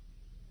measure.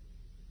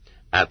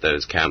 At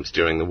those camps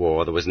during the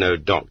war there was no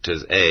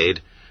doctor's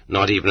aid,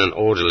 not even an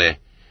orderly,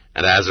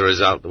 and as a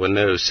result there were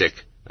no sick,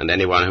 and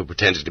anyone who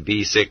pretended to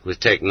be sick was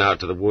taken out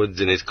to the woods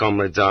in his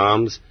comrades'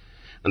 arms,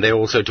 and they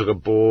also took a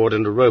board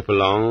and a rope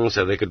along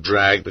so they could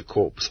drag the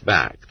corpse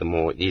back the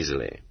more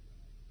easily.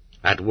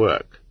 At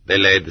work they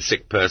laid the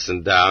sick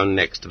person down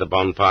next to the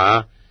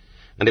bonfire,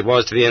 and it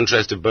was to the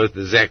interest of both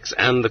the Zeks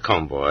and the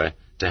convoy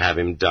to have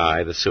him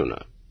die the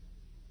sooner.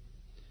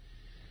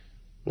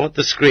 What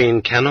the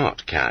screen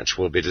cannot catch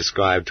will be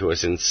described to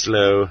us in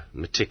slow,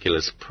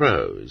 meticulous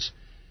prose,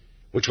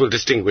 which will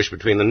distinguish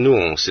between the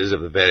nuances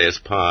of the various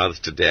paths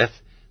to death,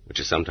 which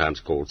are sometimes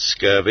called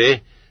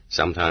scurvy,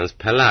 sometimes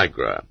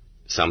pellagra,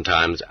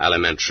 sometimes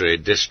alimentary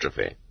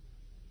dystrophy.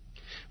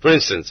 For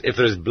instance, if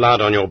there is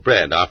blood on your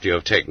bread after you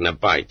have taken a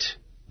bite,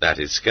 that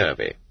is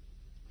scurvy.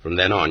 From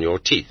then on your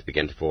teeth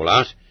begin to fall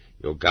out,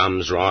 your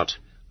gums rot,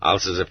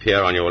 ulcers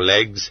appear on your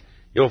legs,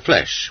 your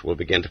flesh will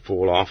begin to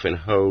fall off in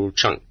whole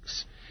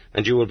chunks,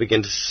 and you will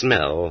begin to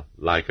smell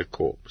like a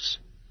corpse.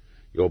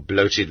 Your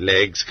bloated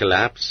legs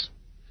collapse.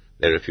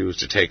 They refuse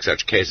to take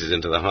such cases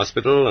into the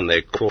hospital, and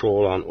they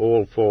crawl on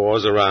all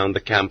fours around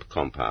the camp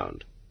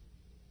compound.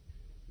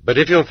 But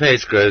if your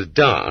face grows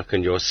dark,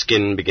 and your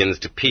skin begins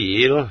to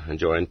peel, and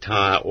your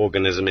entire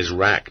organism is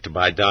racked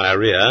by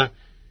diarrhea,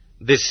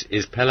 this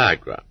is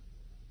pellagra.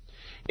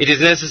 It is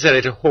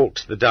necessary to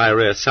halt the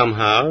diarrhea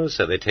somehow,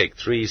 so they take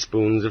 3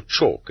 spoons of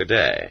chalk a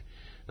day,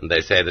 and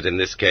they say that in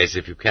this case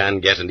if you can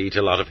get and eat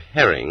a lot of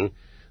herring,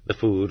 the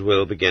food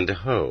will begin to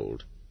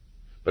hold.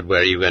 But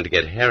where are you going to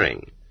get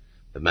herring?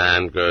 The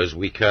man grows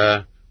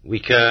weaker,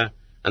 weaker,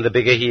 and the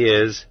bigger he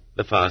is,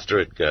 the faster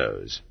it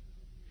goes.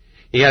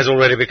 He has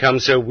already become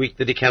so weak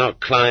that he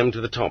cannot climb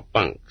to the top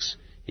bunks.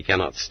 He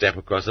cannot step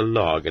across a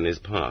log in his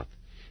path.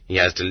 He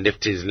has to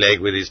lift his leg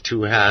with his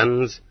 2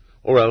 hands,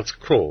 or else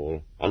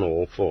crawl on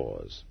all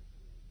fours.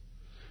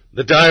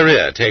 The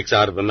diarrhea takes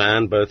out of a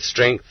man both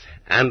strength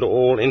and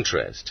all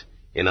interest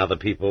in other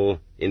people,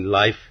 in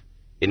life,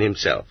 in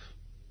himself.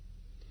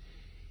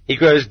 He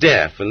grows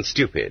deaf and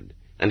stupid,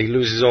 and he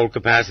loses all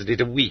capacity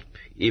to weep,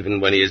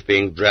 even when he is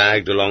being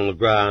dragged along the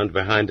ground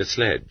behind a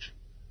sledge.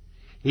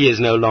 He is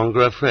no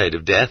longer afraid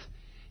of death.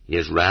 He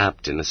is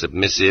wrapped in a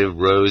submissive,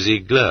 rosy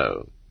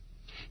glow.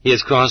 He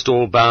has crossed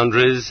all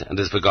boundaries and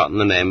has forgotten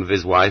the name of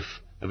his wife,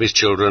 of his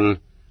children,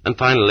 and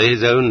finally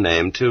his own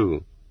name,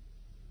 too.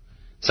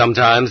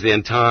 Sometimes the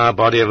entire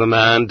body of a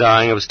man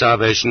dying of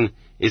starvation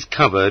is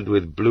covered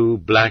with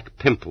blue-black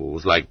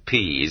pimples like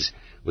peas,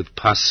 with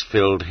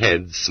pus-filled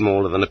heads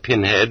smaller than a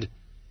pinhead.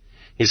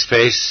 His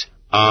face,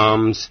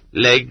 arms,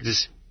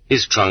 legs,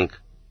 his trunk,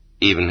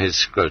 even his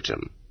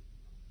scrotum.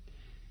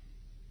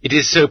 It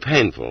is so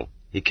painful,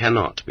 he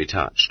cannot be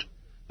touched.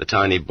 The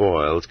tiny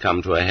boils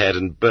come to a head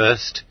and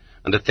burst,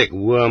 and a thick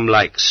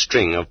worm-like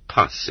string of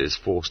pus is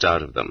forced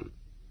out of them.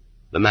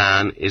 The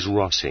man is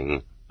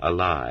rotting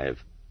alive.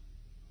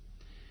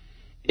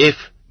 If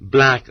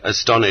black,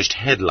 astonished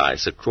head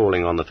lice are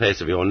crawling on the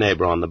face of your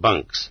neighbour on the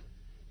bunks,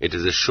 it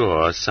is a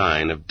sure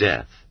sign of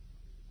death.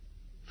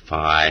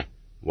 Fie,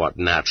 what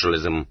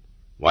naturalism!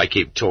 Why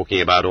keep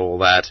talking about all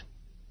that?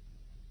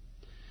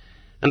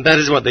 And that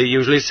is what they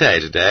usually say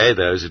today,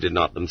 those who did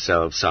not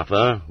themselves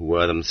suffer, who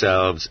were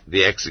themselves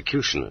the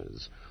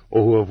executioners,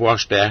 or who have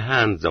washed their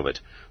hands of it,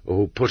 or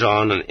who put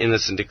on an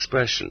innocent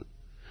expression.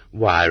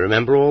 Why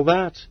remember all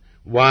that?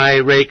 Why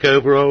rake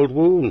over old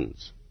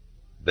wounds?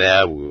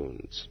 Their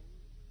wounds.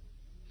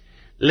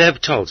 Lev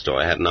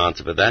Tolstoy had an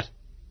answer for that,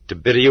 to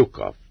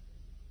Biryukov.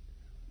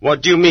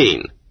 What do you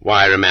mean,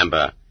 why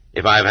remember?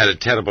 If I've had a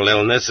terrible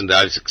illness and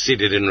I've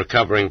succeeded in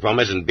recovering from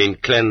it and been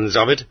cleansed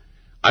of it,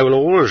 I will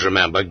always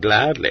remember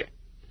gladly.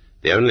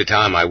 The only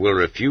time I will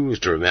refuse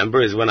to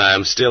remember is when I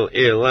am still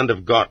ill and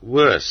have got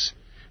worse,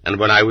 and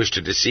when I wish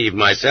to deceive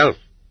myself.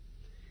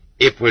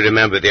 If we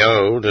remember the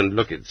old and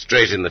look it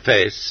straight in the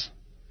face,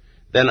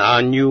 then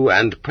our new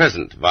and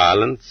present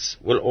violence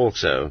will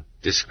also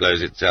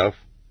disclose itself.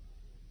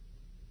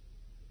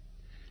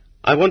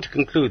 I want to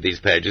conclude these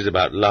pages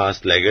about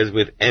last leggers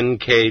with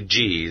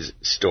NKG's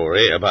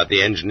story about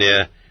the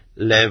engineer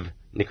Lev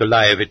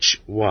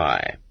Nikolaevich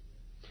Y.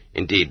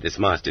 Indeed, this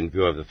must, in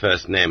view of the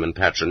first name and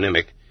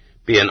patronymic,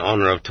 be in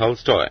honor of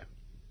Tolstoy.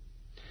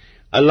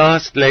 A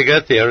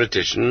last-legger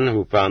theoretician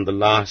who found the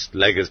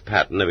last-legger's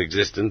pattern of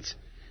existence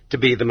to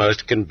be the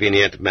most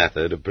convenient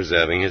method of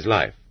preserving his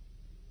life.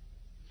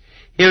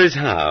 Here is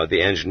how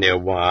the engineer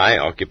Y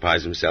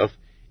occupies himself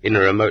in a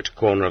remote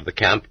corner of the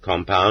camp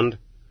compound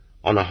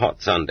on a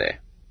hot Sunday.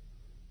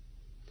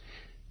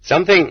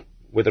 Something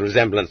with a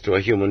resemblance to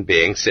a human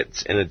being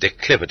sits in a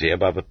declivity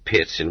above a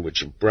pit in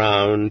which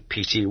brown,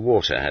 peaty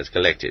water has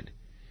collected.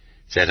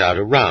 Set out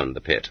around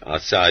the pit are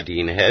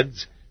sardine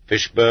heads,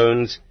 fish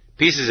bones,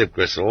 pieces of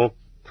gristle,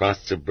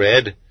 crusts of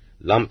bread,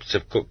 lumps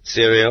of cooked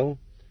cereal,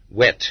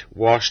 wet,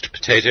 washed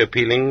potato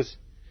peelings,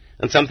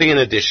 and something in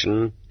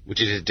addition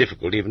which it is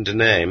difficult even to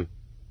name.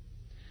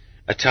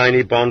 A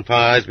tiny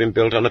bonfire has been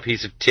built on a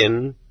piece of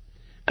tin,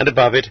 and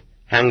above it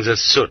hangs a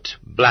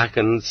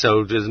soot-blackened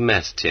soldier's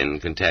mess tin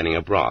containing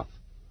a broth.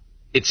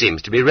 It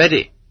seems to be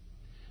ready.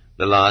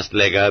 The last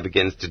legger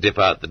begins to dip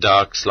out the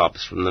dark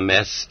slops from the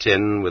mess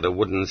tin with a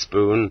wooden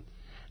spoon,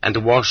 and to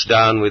wash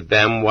down with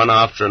them, one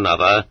after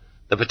another,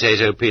 the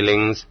potato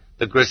peelings,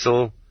 the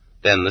gristle,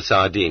 then the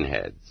sardine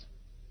heads.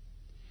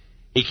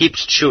 He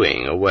keeps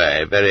chewing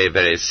away very,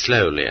 very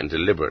slowly and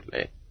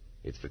deliberately.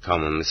 It's the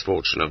common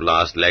misfortune of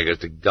last leggers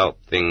to gulp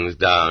things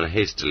down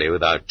hastily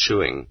without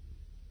chewing.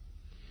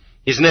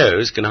 His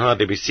nose can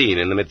hardly be seen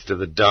in the midst of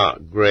the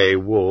dark grey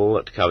wool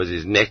that covers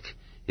his neck,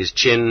 his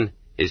chin,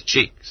 his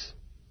cheeks.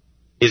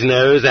 His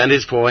nose and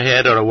his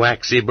forehead are a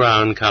waxy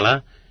brown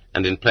colour,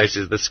 and in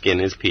places the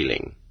skin is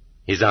peeling.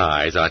 His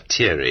eyes are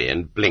teary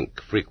and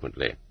blink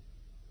frequently.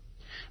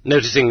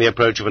 Noticing the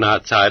approach of an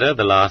outsider,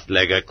 the last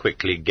legger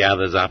quickly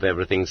gathers up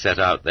everything set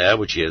out there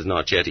which he has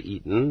not yet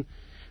eaten,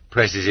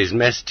 presses his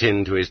mess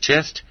tin to his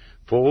chest,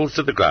 falls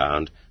to the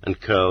ground, and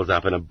curls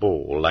up in a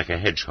ball like a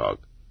hedgehog.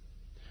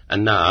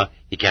 And now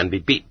he can be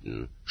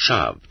beaten,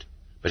 shoved,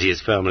 but he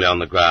is firmly on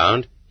the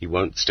ground, he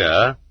won't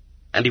stir,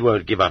 and he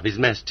won't give up his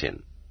mess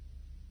tin.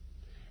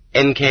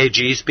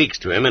 NKG speaks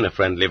to him in a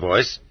friendly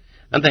voice,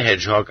 and the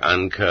hedgehog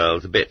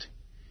uncurls a bit.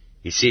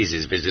 He sees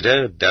his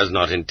visitor, does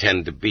not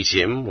intend to beat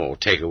him or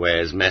take away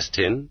his mess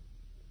tin.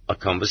 A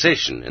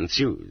conversation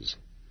ensues.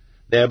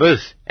 They are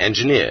both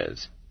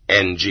engineers,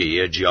 NG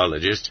a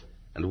geologist,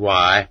 and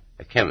Y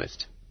a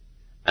chemist.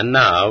 And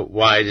now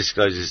Y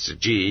discloses to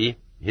G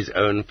his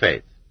own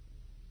faith.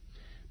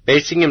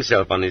 Basing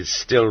himself on his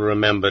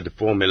still-remembered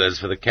formulas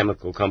for the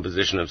chemical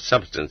composition of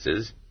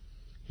substances,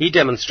 he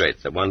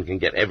demonstrates that one can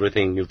get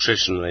everything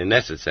nutritionally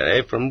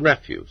necessary from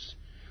refuse.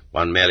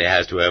 One merely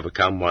has to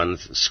overcome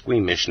one's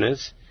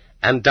squeamishness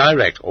and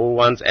direct all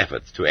one's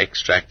efforts to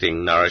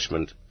extracting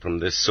nourishment from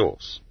this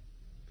source.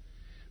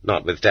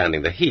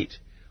 Notwithstanding the heat,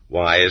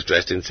 Y is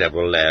dressed in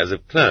several layers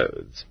of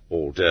clothes,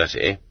 all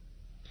dirty,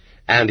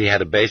 and he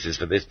had a basis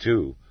for this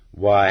too.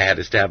 Y had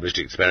established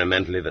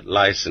experimentally that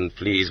lice and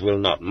fleas will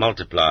not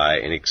multiply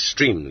in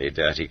extremely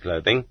dirty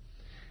clothing,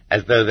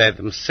 as though they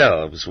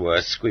themselves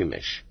were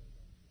squeamish.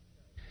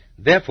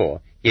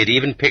 Therefore, he had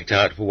even picked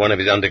out for one of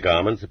his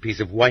undergarments a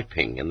piece of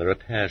wiping in the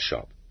repair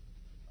shop.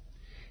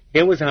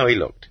 Here was how he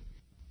looked.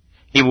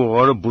 He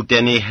wore a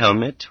Budeni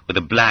helmet with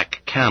a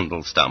black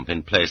candle stump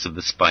in place of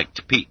the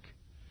spiked peak.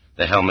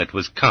 The helmet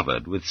was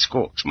covered with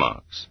scorch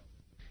marks.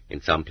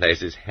 In some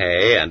places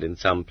hay and in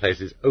some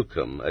places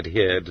oakum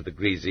adhered to the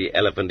greasy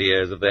elephant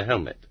ears of the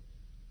helmet.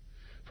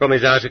 From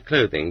his outer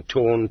clothing,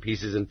 torn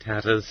pieces and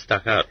tatters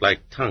stuck out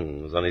like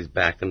tongues on his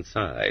back and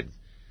sides.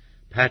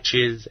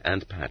 Patches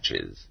and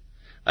patches.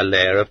 A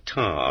layer of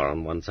tar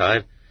on one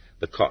side.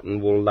 The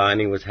cotton wool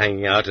lining was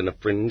hanging out in a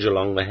fringe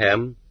along the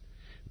hem.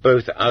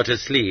 Both outer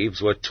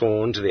sleeves were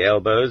torn to the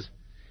elbows,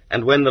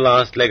 and when the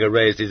last legger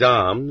raised his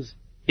arms,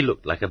 he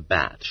looked like a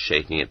bat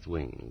shaking its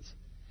wings.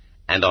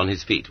 And on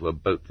his feet were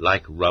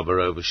boat-like rubber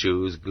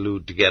overshoes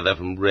glued together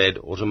from red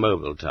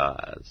automobile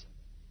tires.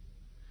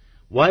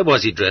 Why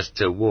was he dressed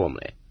so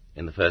warmly?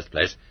 In the first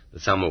place, the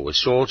summer was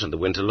short and the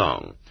winter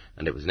long,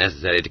 and it was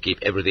necessary to keep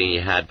everything he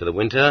had for the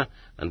winter,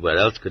 and where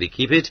else could he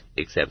keep it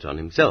except on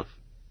himself?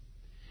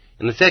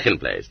 In the second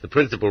place, the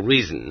principal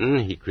reason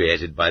he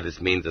created by this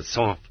means a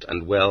soft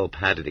and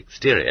well-padded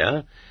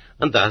exterior,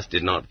 and thus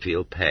did not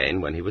feel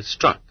pain when he was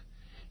struck.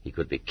 He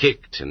could be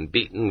kicked and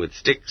beaten with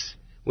sticks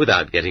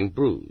without getting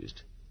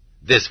bruised.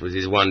 This was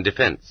his one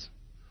defense.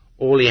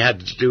 All he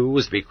had to do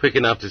was be quick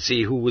enough to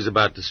see who was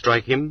about to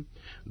strike him,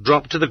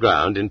 drop to the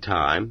ground in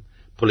time,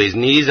 pull his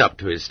knees up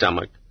to his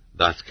stomach,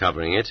 thus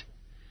covering it,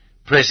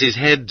 press his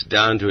head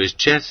down to his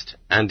chest,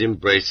 and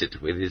embrace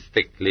it with his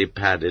thickly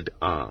padded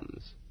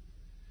arms.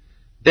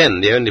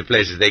 Then the only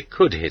places they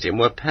could hit him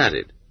were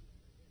padded.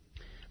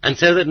 And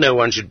so that no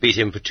one should beat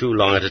him for too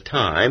long at a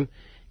time,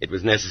 it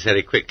was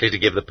necessary quickly to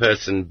give the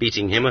person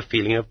beating him a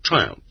feeling of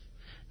triumph,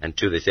 and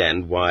to this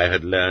end Wire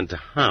had learned to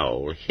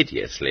howl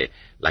hideously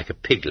like a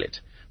piglet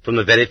from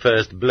the very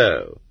first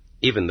blow,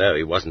 even though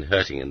he wasn't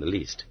hurting in the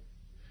least.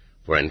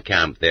 For in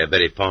camp they are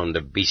very fond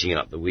of beating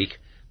up the weak,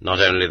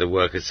 not only the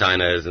worker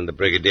signers and the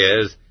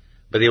brigadiers,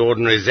 but the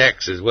ordinary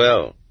zeks as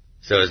well,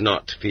 so as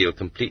not to feel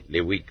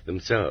completely weak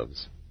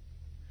themselves.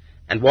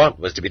 And what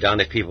was to be done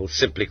if people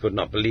simply could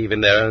not believe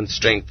in their own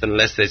strength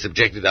unless they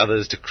subjected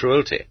others to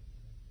cruelty?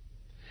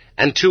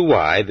 And to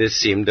Y this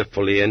seemed a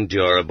fully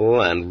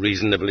endurable and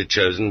reasonably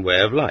chosen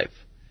way of life,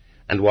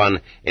 and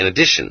one, in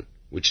addition,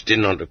 which did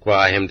not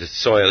require him to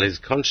soil his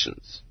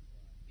conscience.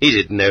 He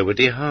did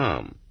nobody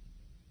harm.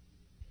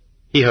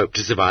 He hoped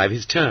to survive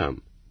his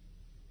term.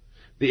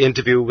 The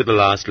interview with the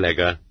last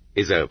legger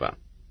is over.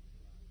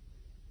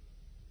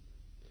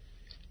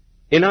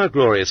 In our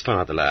glorious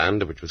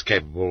fatherland, which was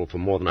capable for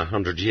more than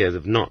 100 years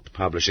of not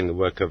publishing the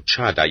work of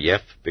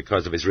Chadayev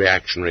because of his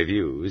reactionary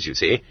views, you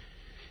see,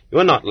 you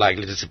are not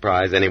likely to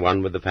surprise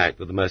anyone with the fact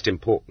that the most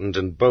important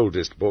and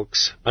boldest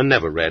books are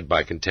never read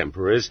by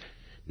contemporaries,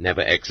 never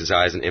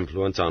exercise an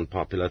influence on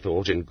popular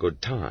thought in good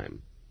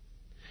time.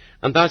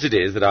 And thus it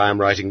is that I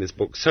am writing this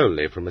book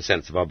solely from a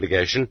sense of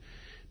obligation,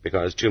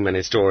 because too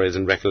many stories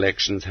and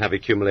recollections have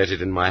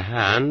accumulated in my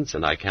hands,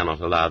 and I cannot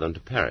allow them to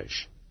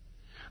perish.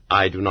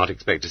 I do not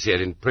expect to see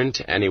it in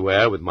print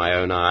anywhere with my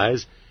own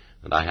eyes,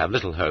 and I have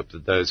little hope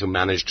that those who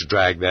manage to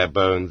drag their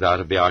bones out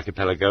of the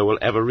archipelago will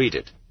ever read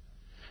it.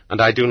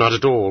 And I do not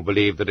at all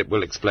believe that it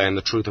will explain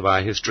the truth of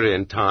our history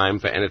in time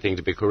for anything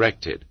to be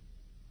corrected.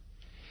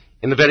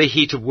 In the very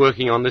heat of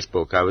working on this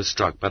book, I was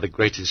struck by the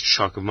greatest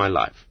shock of my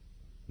life.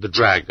 The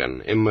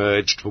dragon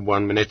emerged for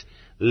 1 minute,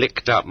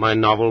 licked up my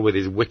novel with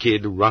his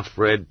wicked, rough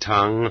red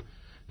tongue,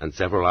 and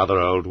several other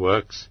old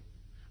works,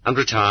 and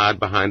retired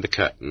behind the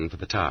curtain for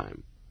the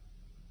time.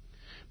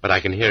 But I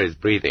can hear his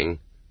breathing,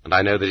 and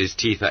I know that his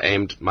teeth are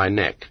aimed at my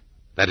neck,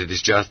 that it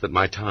is just that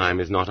my time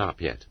is not up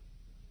yet.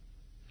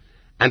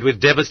 And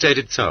with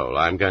devastated soul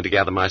I am going to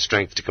gather my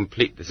strength to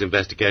complete this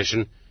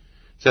investigation,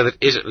 so that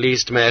it at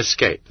least may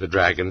escape the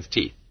dragon's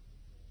teeth.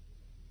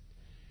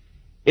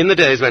 In the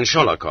days when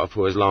Sholokov,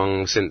 who has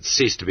long since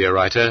ceased to be a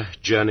writer,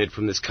 journeyed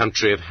from this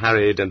country of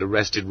harried and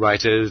arrested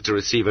writers to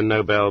receive a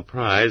Nobel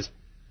Prize,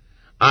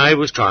 I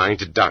was trying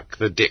to duck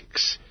the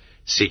Dicks,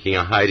 seeking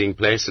a hiding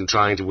place and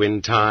trying to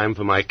win time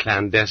for my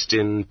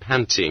clandestine,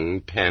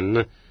 panting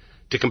pen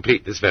to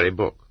complete this very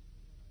book.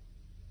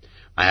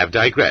 I have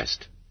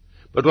digressed,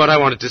 but what I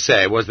wanted to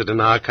say was that in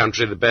our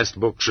country the best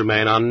books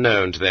remain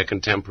unknown to their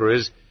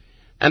contemporaries,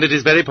 and it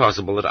is very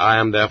possible that I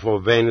am therefore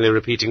vainly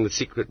repeating the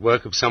secret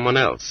work of someone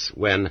else,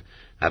 when,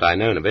 had I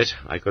known of it,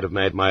 I could have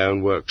made my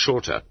own work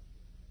shorter.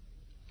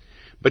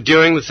 But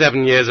during the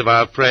 7 years of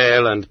our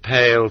frail and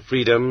pale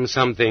freedom,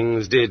 some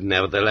things did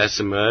nevertheless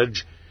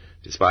emerge,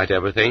 despite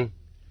everything,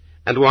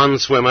 and one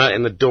swimmer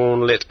in the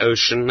dawn-lit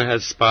ocean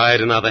has spied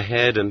another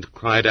head and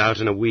cried out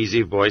in a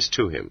wheezy voice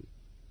to him.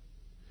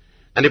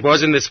 And it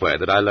was in this way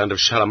that I learned of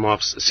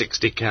Shalamov's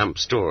 60 camp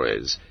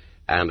stories,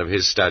 and of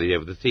his study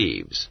of the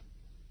thieves.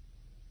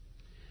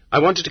 I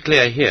wanted to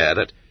clear here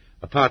that,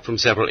 apart from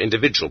several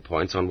individual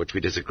points on which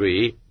we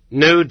disagree,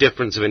 no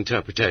difference of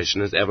interpretation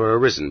has ever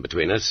arisen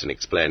between us in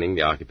explaining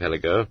the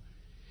archipelago.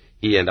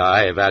 He and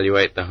I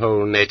evaluate the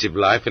whole native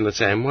life in the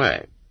same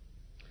way.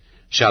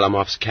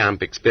 Shalamov's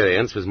camp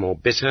experience was more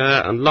bitter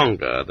and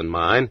longer than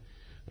mine,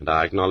 and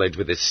I acknowledge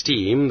with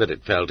esteem that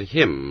it fell to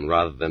him,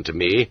 rather than to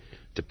me,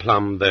 to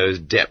plumb those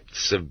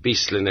depths of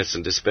beastliness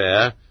and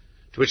despair,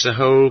 to which the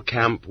whole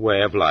camp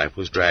way of life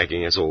was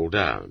dragging us all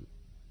down.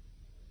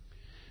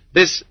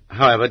 This,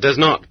 however, does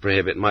not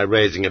prohibit my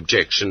raising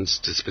objections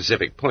to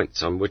specific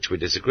points on which we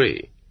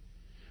disagree.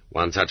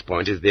 One such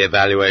point is the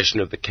evaluation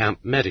of the camp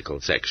medical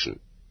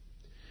section.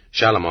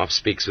 Shalamov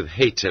speaks with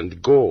hate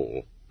and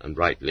gall, and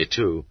rightly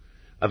too,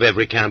 of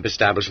every camp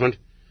establishment,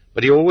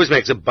 but he always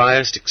makes a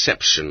biased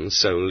exception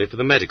solely for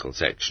the medical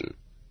section.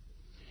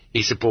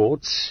 He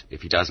supports,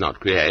 if he does not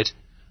create,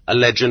 a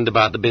legend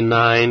about the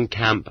benign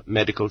camp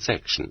medical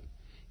section.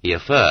 He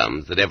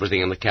affirms that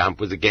everything in the camp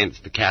was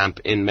against the camp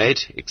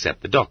inmate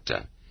except the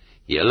doctor.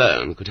 He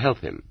alone could help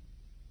him.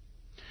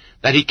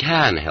 That he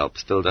can help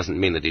still doesn't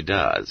mean that he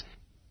does.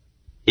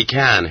 He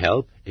can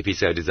help, if he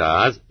so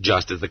desires,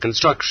 just as the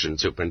construction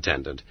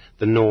superintendent,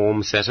 the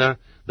norm setter,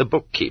 the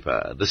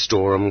bookkeeper, the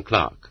storeroom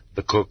clerk,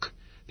 the cook,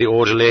 the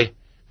orderly,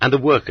 and the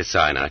work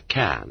assigner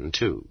can,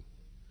 too.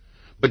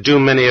 But do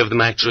many of them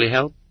actually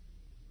help?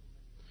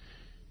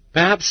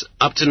 Perhaps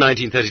up to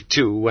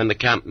 1932, when the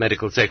camp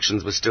medical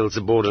sections were still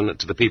subordinate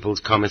to the People's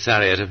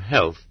Commissariat of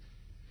Health,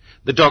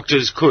 the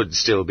doctors could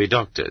still be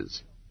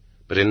doctors.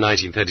 But in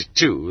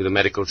 1932, the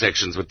medical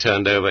sections were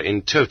turned over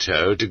in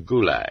toto to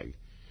Gulag,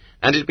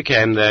 and it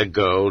became their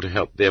goal to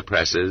help the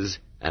oppressors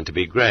and to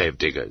be grave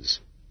diggers.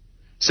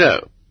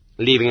 So,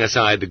 leaving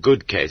aside the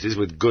good cases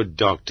with good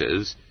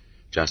doctors,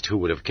 just who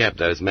would have kept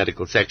those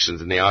medical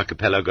sections in the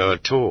archipelago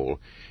at all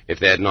if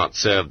they had not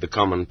served the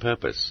common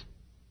purpose?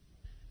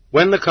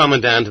 When the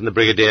commandant and the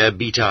brigadier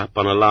beat up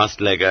on a last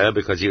legger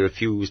because he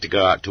refused to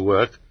go out to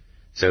work,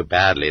 so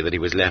badly that he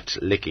was left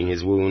licking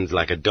his wounds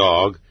like a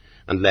dog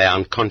and lay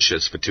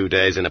unconscious for 2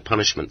 days in a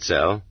punishment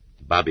cell,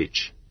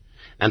 Babich,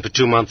 and for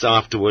 2 months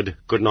afterward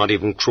could not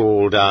even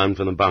crawl down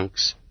from the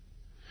bunks,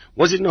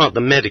 was it not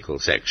the medical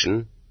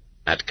section,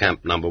 at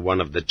camp number 1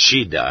 of the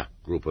Chida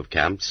group of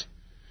camps,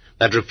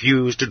 that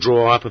refused to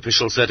draw up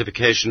official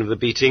certification of the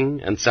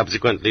beating and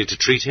subsequently to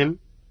treat him?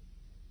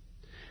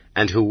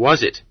 And who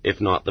was it,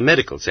 if not the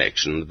medical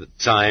section, that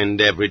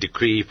signed every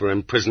decree for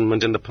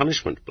imprisonment in the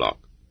punishment block?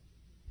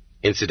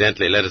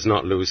 Incidentally, let us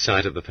not lose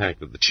sight of the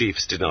fact that the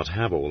chiefs did not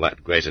have all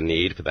that great a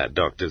need for that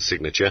doctor's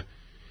signature.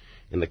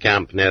 In the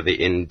camp near the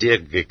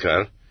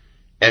Indirgikar,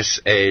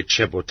 S.A.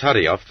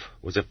 Chebotaryov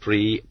was a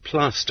free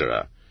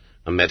plasterer,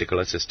 a medical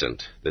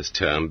assistant, this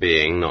term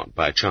being, not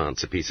by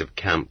chance, a piece of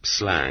camp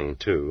slang,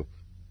 too.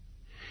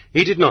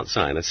 He did not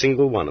sign a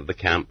single one of the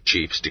camp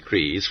chief's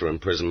decrees for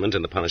imprisonment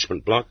in the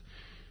punishment block,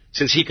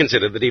 since he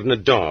considered that even a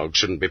dog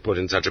shouldn't be put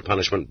in such a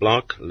punishment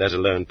block, let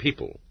alone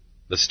people.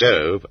 The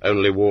stove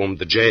only warmed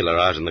the jailer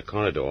out in the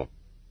corridor.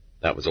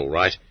 That was all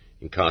right.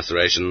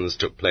 Incarcerations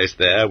took place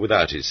there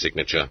without his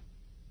signature.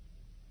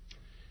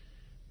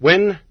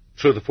 When,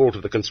 through the fault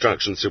of the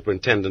construction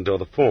superintendent or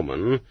the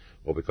foreman,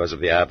 or because of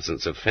the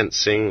absence of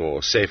fencing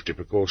or safety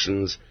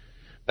precautions,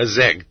 a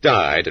Zek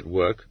died at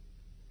work,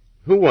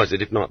 who was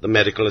it if not the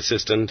medical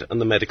assistant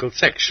and the medical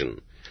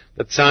section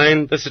that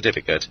signed the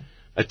certificate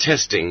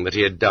attesting that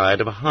he had died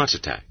of a heart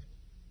attack?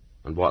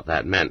 And what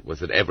that meant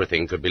was that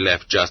everything could be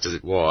left just as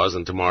it was,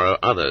 and tomorrow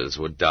others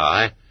would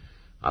die.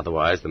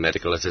 Otherwise the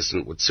medical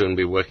assistant would soon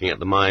be working at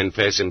the mine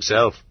face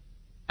himself,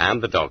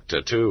 and the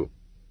doctor too.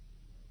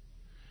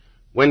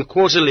 When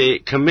quarterly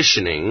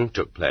commissioning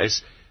took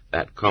place,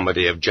 that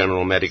comedy of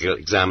general medical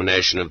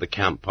examination of the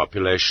camp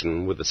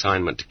population with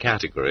assignment to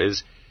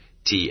categories,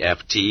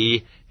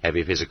 TFT,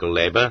 heavy physical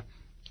labor,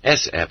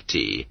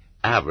 SFT,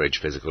 average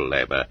physical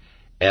labor,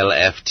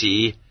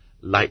 LFT,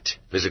 light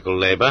physical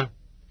labor,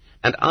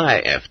 and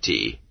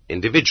IFT,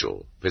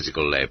 individual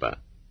physical labor.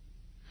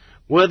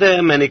 Were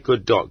there many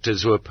good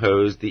doctors who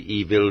opposed the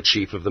evil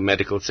chief of the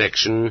medical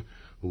section,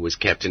 who was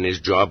kept in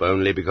his job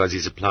only because he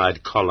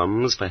supplied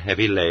columns for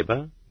heavy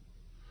labor?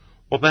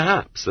 Or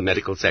perhaps the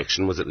medical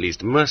section was at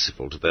least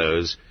merciful to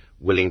those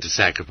willing to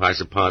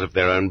sacrifice a part of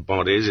their own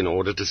bodies in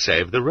order to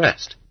save the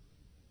rest?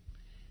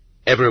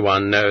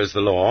 Everyone knows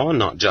the law,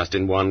 not just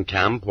in one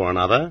camp or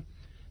another.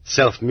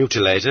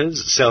 Self-mutilators,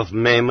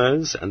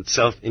 self-maimers, and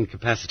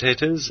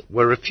self-incapacitators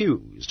were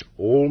refused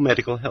all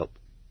medical help.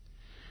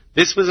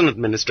 This was an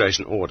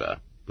administration order,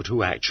 but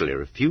who actually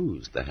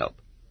refused the help?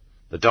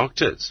 The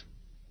doctors.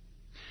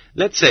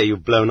 Let's say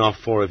you've blown off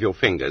 4 of your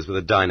fingers with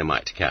a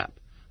dynamite cap,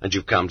 and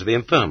you've come to the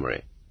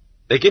infirmary.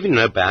 They give you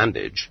no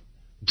bandage.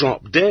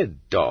 Drop dead,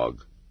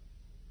 dog.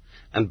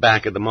 And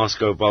back at the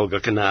Moscow-Volga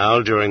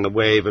Canal during the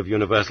wave of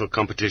universal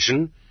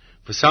competition,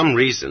 for some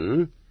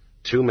reason,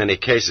 too many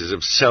cases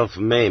of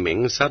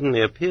self-maiming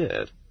suddenly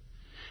appeared.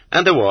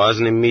 And there was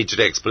an immediate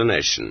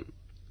explanation.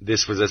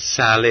 This was a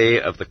sally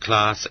of the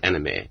class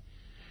enemy.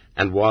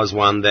 And was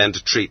one then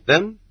to treat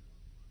them?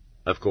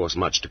 Of course,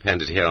 much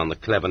depended here on the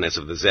cleverness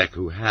of the Zek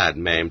who had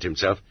maimed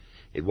himself.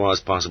 It was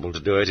possible to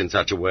do it in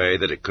such a way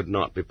that it could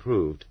not be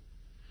proved.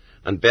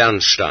 And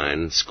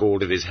Bernstein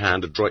scalded his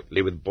hand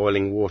adroitly with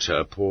boiling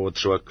water poured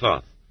through a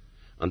cloth,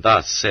 and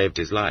thus saved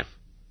his life.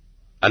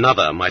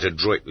 Another might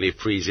adroitly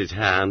freeze his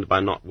hand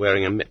by not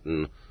wearing a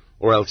mitten,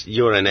 or else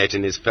urinate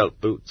in his felt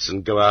boots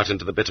and go out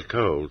into the bitter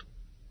cold.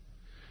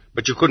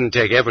 But you couldn't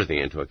take everything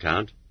into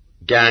account.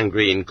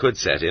 Gangrene could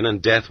set in,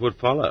 and death would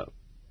follow.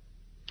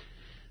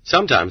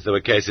 Sometimes there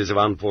were cases of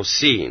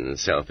unforeseen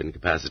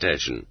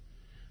self-incapacitation.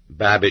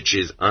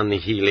 Babbich's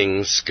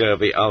unhealing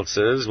scurvy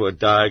ulcers were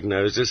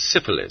diagnosed as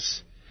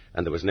syphilis,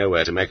 and there was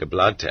nowhere to make a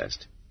blood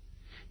test.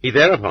 He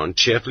thereupon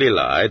cheerfully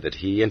lied that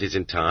he and his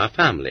entire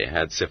family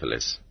had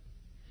syphilis.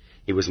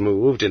 He was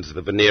moved into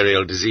the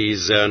venereal disease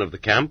zone of the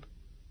camp,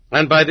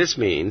 and by this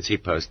means he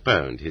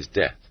postponed his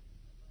death.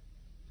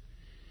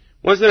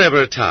 Was there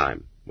ever a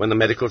time when the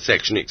medical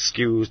section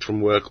excused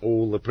from work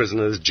all the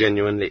prisoners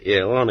genuinely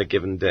ill on a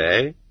given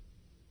day?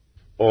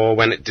 Or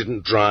when it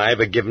didn't drive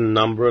a given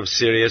number of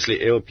seriously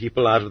ill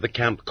people out of the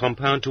camp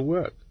compound to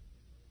work?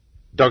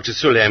 Dr.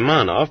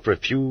 Suleimanov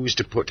refused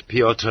to put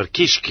Pyotr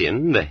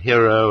Kishkin, the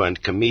hero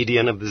and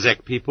comedian of the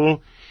Zek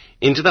people,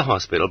 into the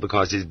hospital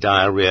because his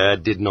diarrhea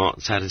did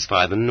not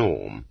satisfy the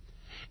norm.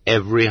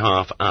 Every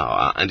half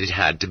hour, and it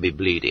had to be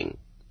bleeding.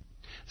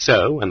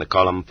 So, when the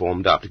column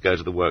formed up to go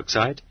to the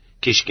worksite,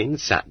 Kishkin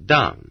sat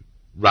down,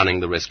 running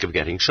the risk of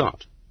getting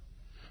shot.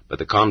 But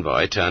the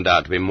convoy turned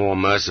out to be more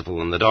merciful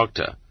than the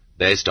doctor.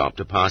 They stopped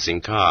a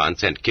passing car and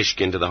sent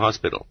Kishkin to the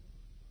hospital.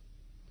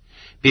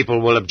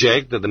 People will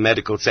object that the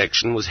medical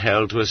section was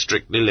held to a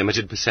strictly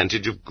limited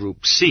percentage of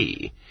Group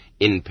C,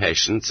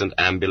 inpatients and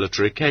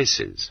ambulatory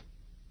cases.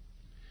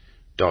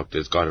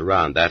 Doctors got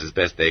around that as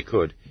best they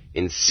could.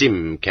 In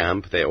Sim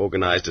camp, they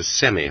organized a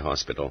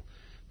semi-hospital.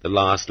 The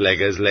last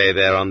leggers lay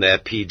there on their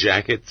pea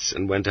jackets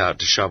and went out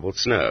to shovel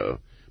snow,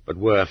 but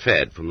were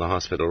fed from the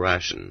hospital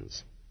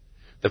rations.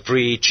 The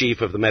free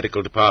chief of the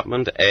medical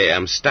department,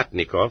 A.M.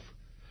 Statnikov,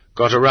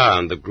 got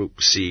around the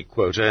Group C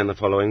quota in the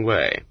following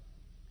way.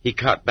 He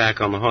cut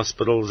back on the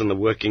hospitals and the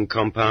working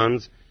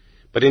compounds,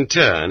 but in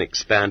turn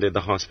expanded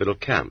the hospital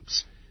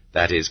camps,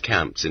 that is,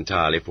 camps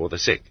entirely for the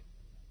sick.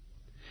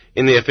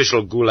 In the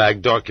official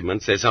Gulag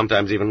documents, they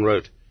sometimes even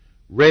wrote,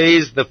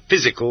 "Raise the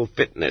physical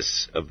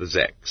fitness of the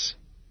Zeks,"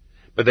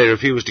 but they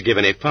refused to give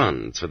any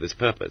funds for this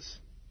purpose.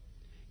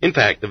 In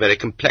fact, the very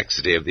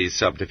complexity of these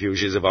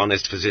subterfuges of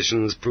honest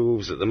physicians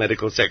proves that the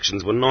medical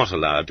sections were not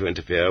allowed to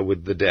interfere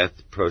with the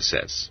death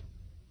process.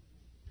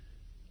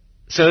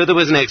 So there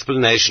was an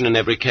explanation in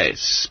every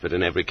case, but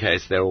in every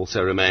case there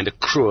also remained a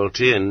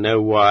cruelty in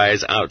no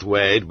wise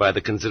outweighed by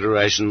the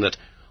consideration that,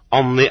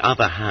 on the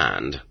other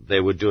hand, they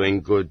were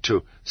doing good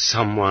to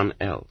someone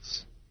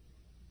else.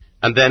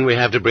 And then we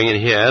have to bring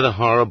in here the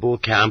horrible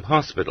camp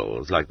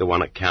hospitals, like the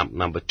one at Camp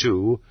No.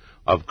 2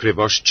 of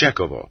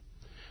Krivoshchekovo.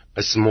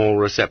 A small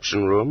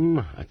reception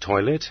room, a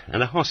toilet,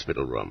 and a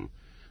hospital room.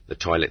 The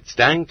toilet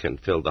stank and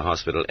filled the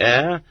hospital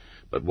air,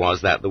 but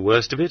was that the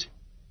worst of it?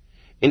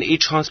 In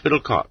each hospital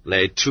cot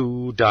lay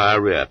 2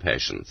 diarrhea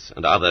patients,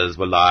 and others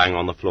were lying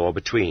on the floor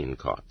between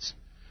cots.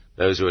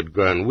 Those who had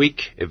grown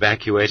weak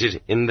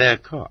evacuated in their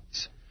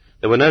cots.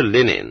 There were no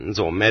linens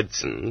or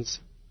medicines,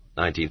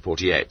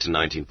 1948 to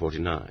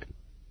 1949.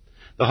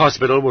 The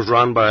hospital was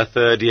run by a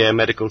third-year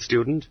medical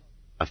student,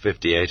 a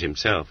 58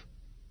 himself.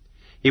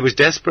 He was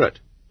desperate,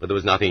 but there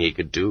was nothing he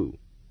could do.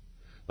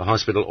 The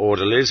hospital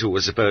orderlies who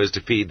were supposed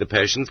to feed the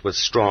patients were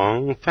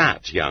strong,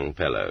 fat young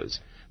fellows.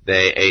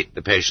 They ate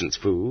the patients'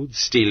 food,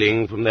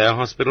 stealing from their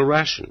hospital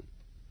ration.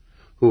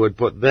 Who had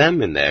put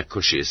them in their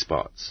cushy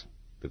spots?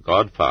 The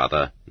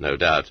godfather, no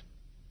doubt.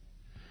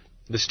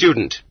 The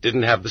student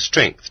didn't have the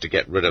strength to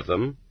get rid of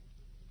them,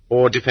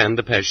 or defend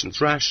the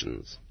patient's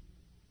rations.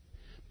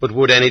 But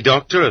would any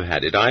doctor have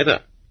had it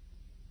either?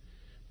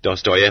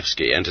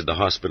 Dostoevsky entered the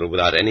hospital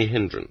without any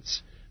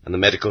hindrance, and the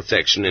medical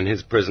section in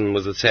his prison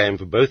was the same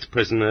for both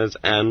prisoners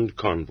and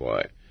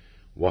convoy.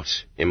 What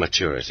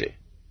immaturity!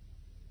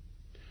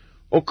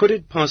 Or could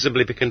it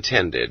possibly be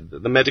contended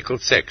that the medical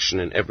section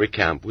in every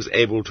camp was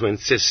able to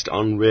insist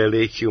on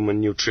really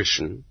human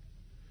nutrition?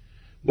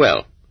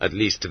 Well, at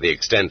least to the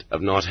extent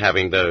of not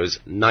having those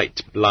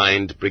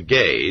night-blind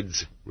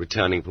brigades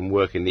returning from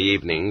work in the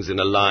evenings in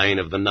a line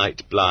of the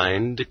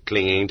night-blind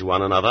clinging to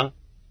one another?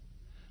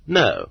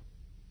 No.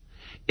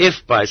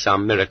 If by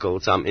some miracle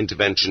some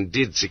intervention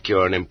did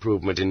secure an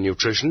improvement in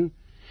nutrition,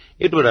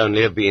 it would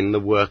only have been the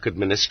work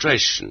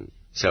administration,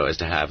 so as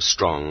to have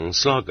strong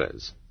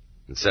sloggers,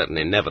 and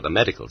certainly never the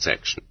medical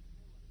section.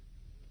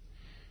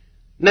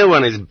 No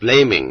one is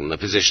blaming the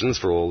physicians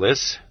for all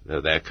this,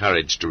 though their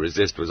courage to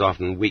resist was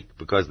often weak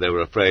because they were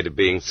afraid of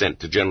being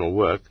sent to general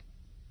work.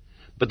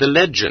 But the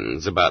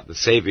legends about the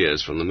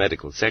saviors from the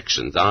medical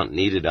sections aren't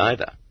needed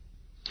either.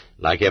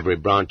 Like every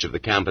branch of the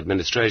camp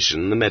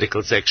administration, the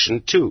medical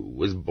section, too,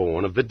 was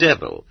born of the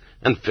devil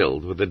and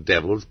filled with the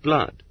devil's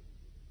blood.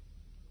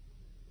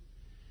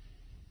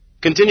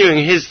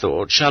 Continuing his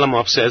thought,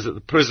 Shalamov says that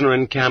the prisoner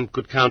in camp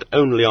could count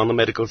only on the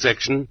medical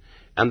section,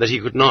 and that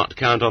he could not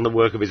count on the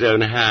work of his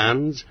own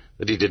hands,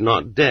 that he did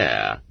not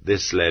dare.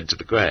 This led to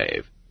the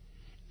grave.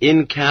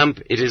 In camp,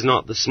 it is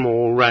not the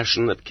small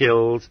ration that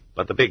kills,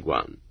 but the big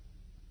one.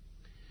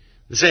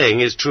 The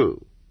saying is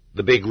true.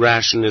 The big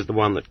ration is the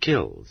one that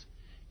kills.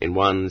 In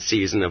one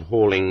season of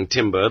hauling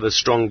timber, the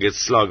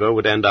strongest slogger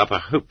would end up a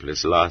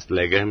hopeless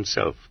last-legger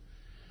himself.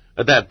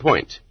 At that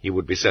point, he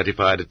would be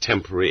certified a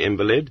temporary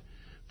invalid,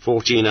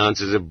 14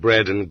 ounces of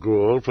bread and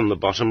gruel from the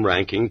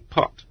bottom-ranking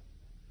pot.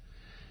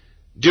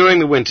 During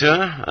the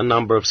winter, a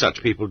number of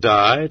such people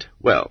died,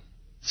 well,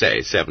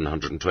 say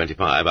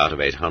 725 out of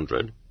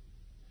 800.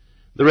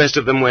 The rest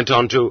of them went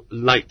on to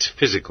light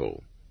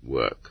physical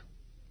work,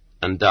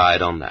 and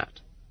died on that.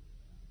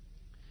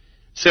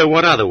 So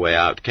what other way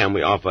out can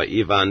we offer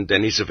Ivan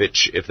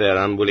Denisovich if they're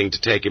unwilling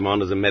to take him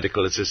on as a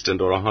medical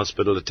assistant or a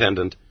hospital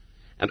attendant,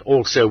 and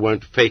also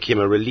won't fake him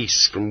a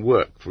release from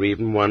work for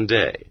even one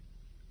day?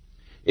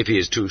 If he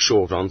is too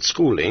short on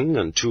schooling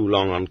and too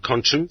long on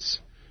conscience,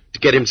 to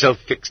get himself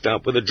fixed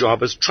up with a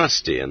job as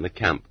trustee in the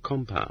camp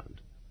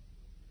compound.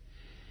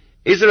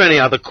 Is there any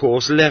other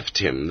course left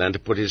him than to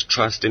put his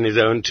trust in his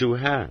own two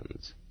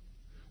hands?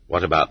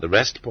 What about the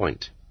rest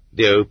point,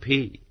 the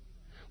OP?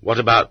 What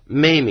about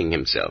maiming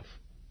himself?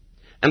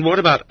 And what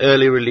about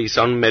early release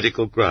on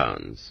medical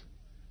grounds,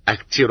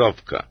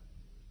 Aktirovka?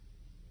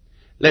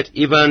 Let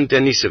Ivan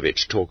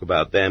Denisovich talk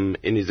about them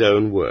in his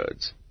own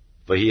words,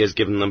 for he has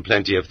given them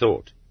plenty of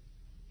thought.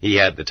 He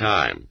had the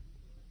time.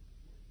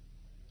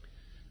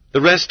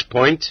 The rest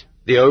point,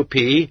 the OP,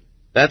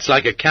 that's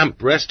like a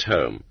camp rest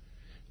home.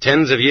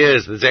 Tens of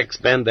years the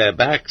Zeks bend their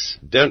backs,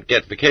 don't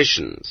get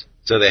vacations,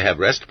 so they have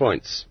rest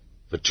points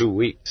for 2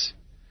 weeks.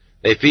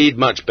 They feed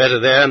much better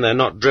there, and they're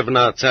not driven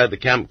outside the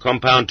camp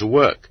compound to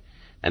work,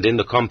 and in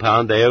the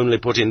compound they only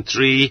put in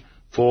 3-4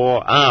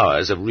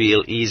 hours of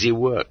real easy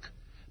work,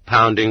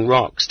 pounding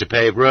rocks to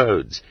pave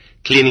roads,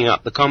 cleaning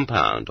up the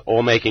compound,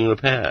 or making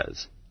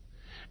repairs.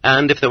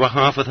 And if there were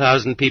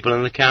 500 people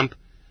in the camp,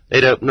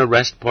 they'd open a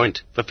rest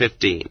point for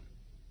 15.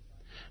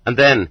 And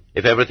then,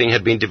 if everything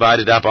had been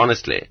divided up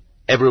honestly,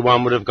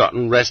 everyone would have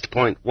gotten rest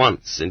point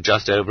once in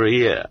just over a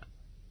year.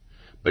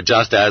 But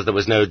just as there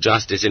was no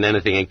justice in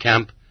anything in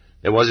camp,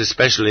 there was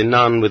especially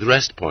none with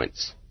rest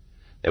points.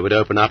 They would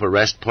open up a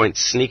rest point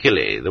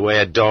sneakily, the way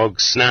a dog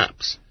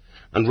snaps,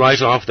 and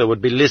right off there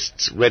would be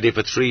lists ready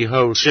for 3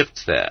 whole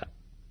shifts there.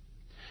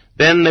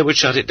 Then they would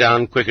shut it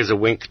down quick as a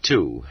wink,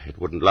 too. It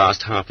wouldn't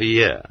last half a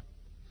year.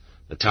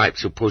 The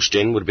types who pushed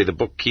in would be the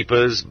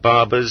bookkeepers,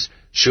 barbers,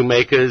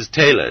 shoemakers,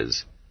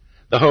 tailors,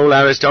 the whole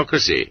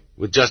aristocracy,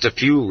 with just a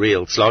few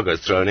real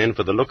sloggers thrown in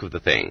for the look of the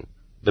thing,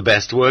 the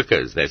best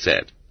workers, they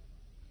said.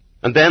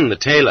 And then the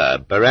tailor,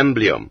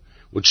 Beremblium,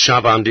 would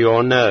shove under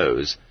your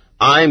nose,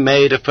 "I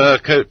made a fur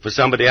coat for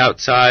somebody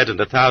outside, and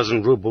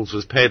 1,000 rubles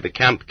was paid the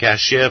camp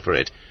cashier for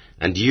it,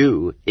 and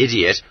you,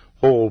 idiot,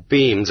 haul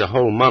beams a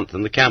whole month,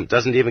 and the camp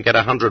doesn't even get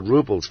 100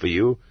 rubles for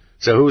you,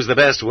 so who's the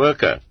best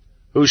worker?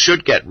 Who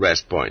should get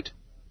rest point?"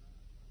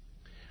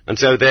 And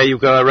so there you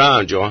go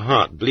around, your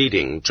heart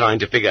bleeding, trying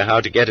to figure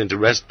how to get into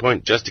rest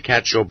point just to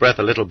catch your breath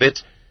a little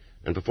bit,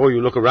 and before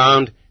you look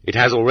around, it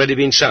has already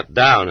been shut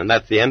down, and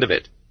that's the end of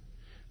it.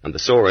 And the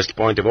sorest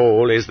point of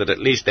all is that at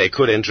least they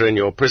could enter in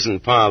your prison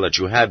file that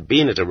you had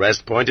been at a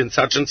rest point in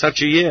such and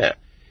such a year.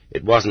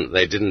 It wasn't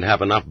they didn't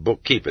have enough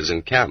bookkeepers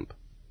in camp.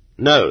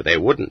 No, they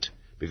wouldn't,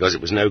 because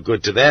it was no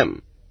good to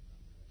them.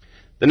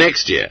 The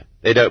next year,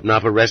 they'd open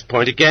up a rest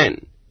point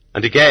again,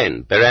 and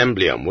again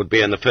Beremblium would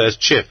be in the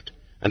first shift,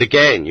 and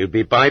again you'd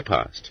be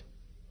bypassed.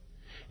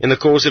 In the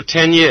course of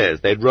 10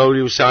 years, they'd roll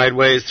you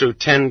sideways through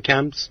 10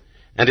 camps,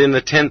 and in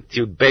the 10th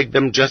you'd beg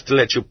them just to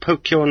let you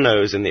poke your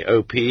nose in the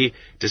OP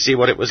to see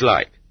what it was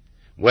like,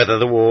 whether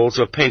the walls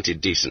were painted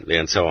decently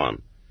and so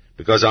on,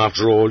 because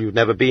after all you'd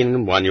never been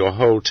in one your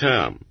whole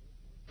term.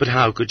 But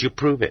how could you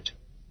prove it?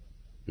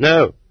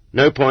 No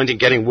point in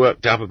getting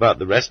worked up about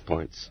the rest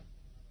points.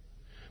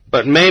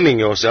 But maiming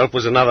yourself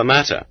was another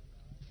matter,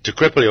 to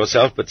cripple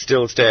yourself but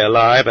still stay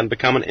alive and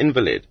become an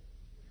invalid.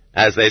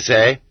 As they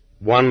say,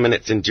 1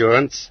 minute's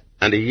endurance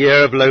and a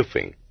year of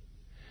loafing.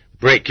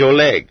 Break your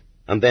leg,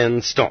 and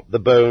then stop the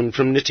bone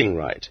from knitting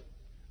right.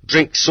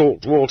 Drink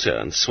salt water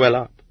and swell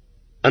up.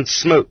 And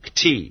smoke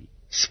tea,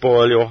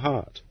 spoil your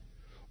heart.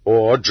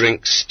 Or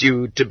drink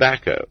stewed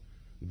tobacco,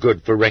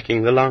 good for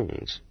wrecking the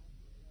lungs.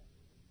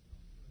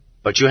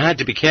 But you had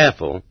to be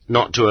careful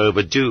not to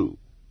overdo,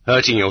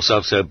 hurting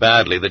yourself so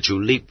badly that you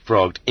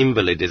leapfrogged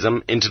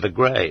invalidism into the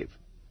grave.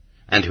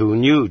 And who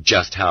knew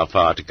just how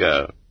far to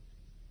go?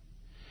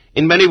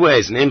 In many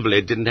ways, an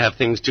invalid didn't have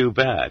things too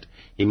bad.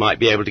 He might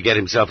be able to get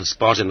himself a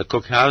spot in the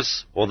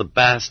cookhouse or the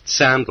Bast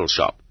sandal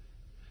shop.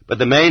 But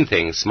the main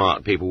thing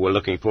smart people were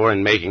looking for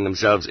in making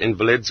themselves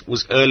invalids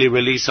was early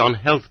release on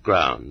health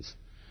grounds,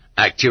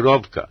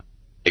 Aktirovka,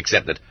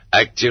 except that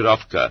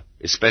Aktirovka,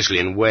 especially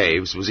in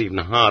waves, was even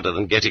harder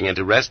than getting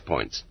into rest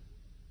points.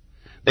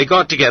 They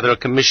got together a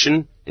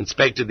commission,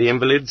 inspected the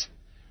invalids,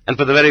 and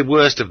for the very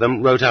worst of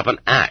them wrote up an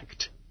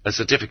act, a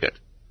certificate.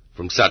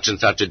 From such and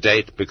such a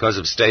date, because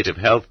of state of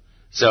health,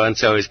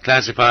 so-and-so is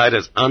classified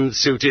as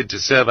unsuited to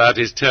serve out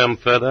his term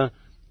further,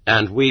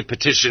 and we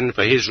petition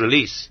for his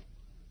release.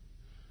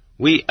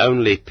 We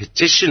only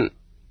petition,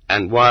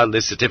 and while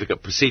this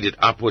certificate proceeded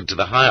upward to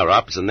the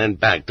higher-ups and then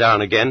back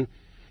down again,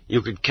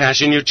 you could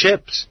cash in your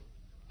chips.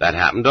 That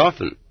happened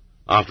often.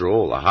 After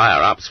all, the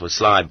higher-ups were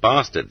sly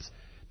bastards.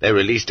 They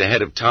released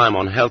ahead of time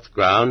on health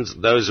grounds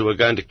those who were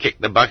going to kick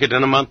the bucket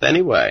in a month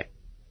anyway.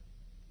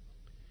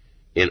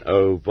 In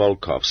O.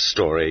 Volkov's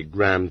story,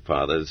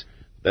 Grandfathers,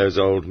 those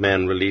old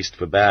men released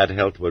for bad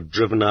health were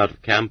driven out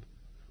of camp,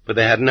 but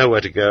they had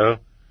nowhere to go,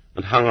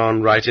 and hung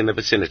on right in the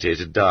vicinity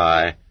to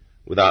die,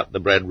 without the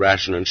bread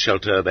ration and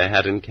shelter they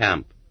had in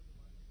camp.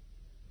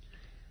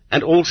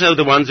 And also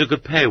the ones who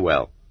could pay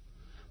well.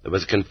 There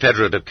was a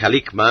Confederate of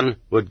Kalikman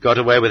who had got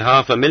away with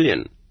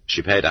 $500,000.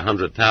 She paid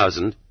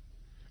 100,000,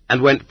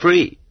 and went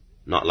free,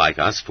 not like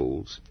us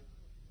fools.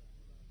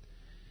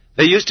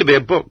 There used to be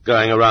a book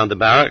going around the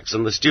barracks,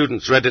 and the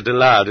students read it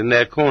aloud in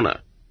their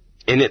corner.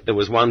 In it there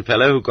was one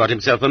fellow who got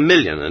himself $1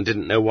 million and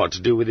didn't know what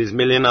to do with his $1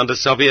 million under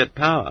Soviet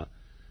power.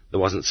 There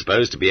wasn't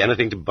supposed to be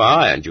anything to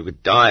buy, and you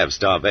could die of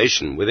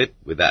starvation with it,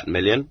 with that $1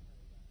 million.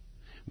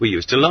 We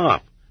used to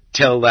laugh.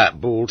 Tell that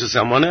bull to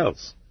someone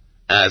else.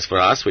 As for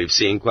us, we've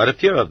seen quite a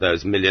few of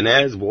those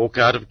millionaires walk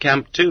out of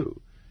camp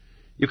too.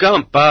 You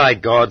can't buy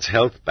God's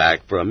health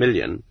back for $1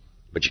 million,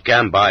 but you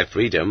can buy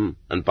freedom,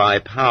 and buy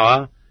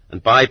power,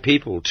 and buy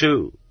people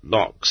too,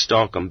 lock,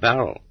 stock, and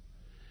barrel.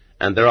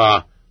 And there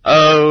are,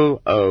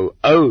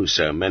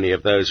 so many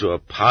of those who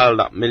have piled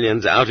up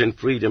millions out in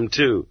freedom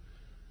too.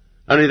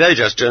 Only they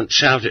just don't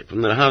shout it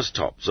from the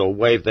housetops or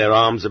wave their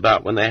arms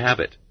about when they have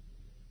it.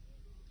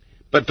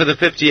 But for the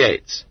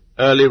 58s,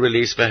 early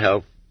release for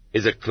health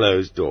is a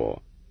closed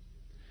door.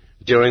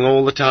 During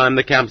all the time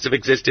the camps have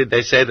existed,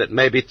 they say that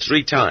maybe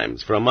 3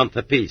 times for a month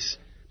apiece,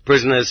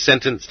 prisoners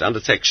sentenced under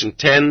Section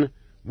 10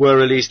 were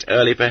released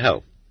early for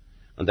health,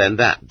 and then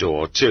that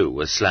door, too,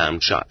 was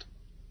slammed shut.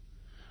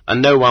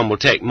 And no one will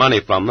take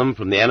money from them,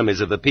 from the enemies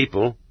of the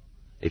people.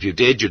 If you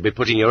did, you'd be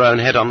putting your own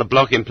head on the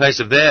block in place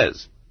of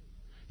theirs.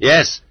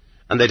 Yes,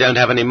 and they don't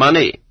have any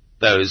money,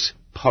 those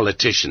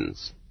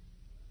politicians.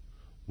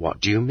 What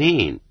do you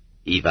mean,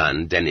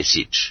 Ivan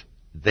Denisich?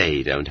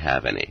 They don't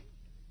have any.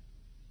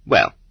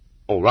 Well,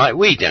 all right,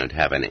 we don't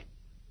have any.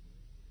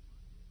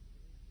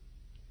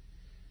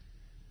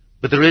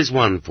 But there is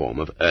one form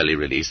of early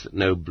release that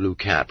no blue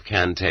cap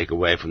can take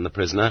away from the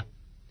prisoner.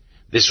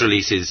 This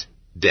release is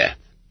death.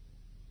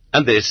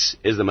 And this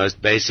is the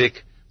most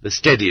basic, the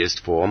steadiest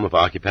form of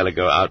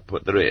archipelago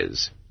output there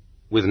is,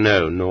 with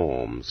no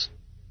norms.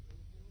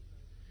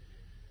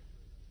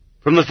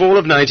 From the fall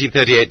of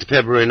 1938 to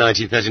February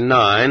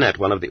 1939, at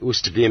one of the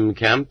Ust-Vim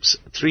camps,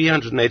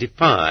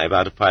 385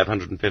 out of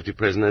 550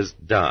 prisoners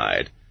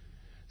died.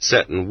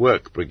 Certain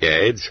work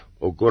brigades,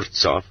 or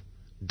Gurtsov,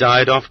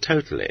 died off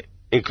totally,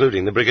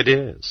 including the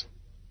brigadiers.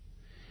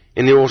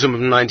 In the autumn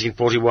of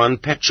 1941,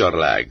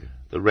 Pechorlag,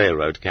 the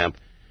railroad camp,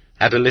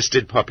 had a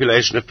listed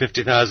population of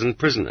 50,000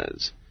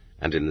 prisoners,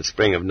 and in the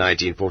spring of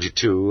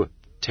 1942,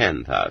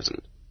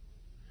 10,000.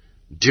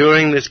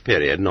 During this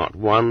period, not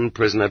one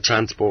prisoner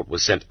transport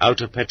was sent out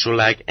of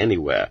Pechorlag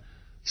anywhere,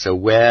 so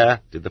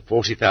where did the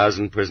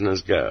 40,000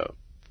 prisoners go?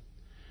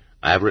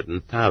 I have written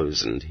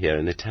 1,000 here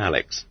in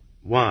italics.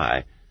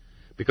 Why?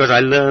 Because I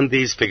learned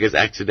these figures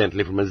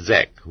accidentally from a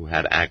Zek who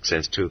had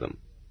access to them.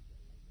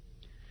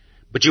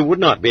 But you would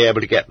not be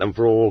able to get them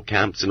for all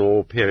camps in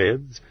all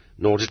periods,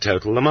 nor to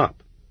total them up.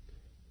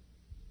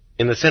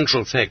 In the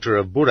central sector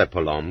of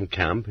Burepolom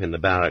camp, in the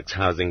barracks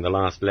housing the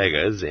last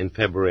leggers, in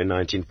February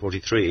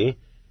 1943,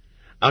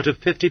 out of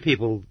 50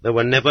 people there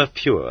were never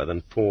fewer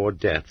than 4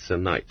 deaths a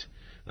night,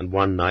 and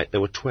one night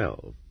there were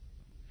 12.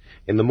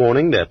 In the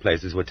morning their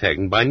places were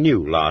taken by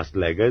new last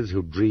leggers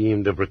who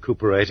dreamed of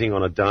recuperating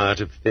on a diet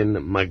of thin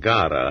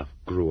magara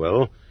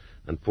gruel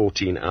and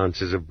 14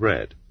 ounces of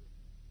bread.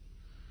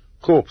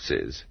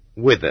 Corpses,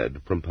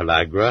 withered from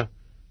pellagra,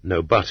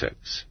 no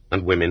buttocks,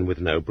 and women with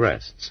no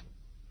breasts,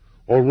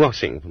 or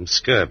rotting from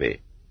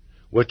scurvy,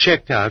 were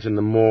checked out in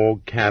the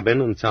morgue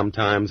cabin and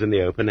sometimes in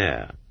the open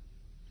air.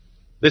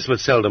 This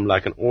was seldom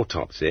like an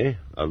autopsy,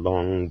 a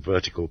long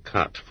vertical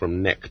cut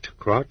from neck to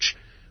crotch,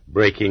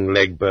 breaking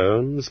leg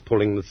bones,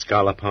 pulling the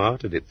skull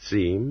apart at its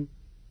seam.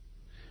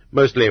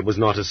 Mostly it was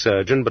not a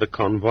surgeon, but a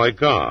convoy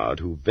guard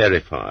who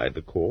verified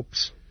the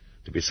corpse,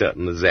 to be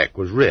certain the Zek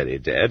was really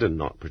dead and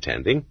not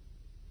pretending.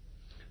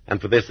 And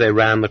for this they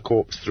ran the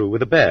corpse through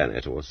with a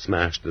bayonet or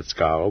smashed the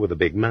skull with a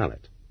big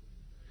mallet.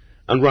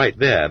 And right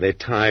there they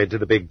tied to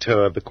the big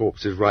toe of the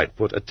corpse's right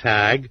foot a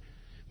tag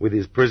with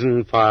his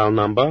prison file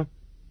number,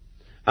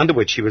 under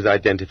which he was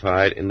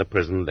identified in the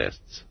prison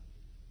lists.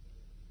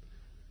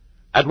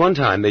 At one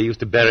time they used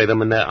to bury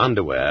them in their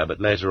underwear,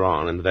 but later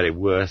on in the very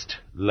worst,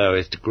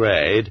 lowest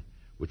grade,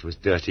 which was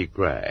dirty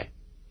grey.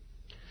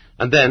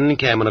 And then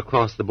came an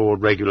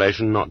across-the-board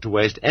regulation not to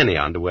waste any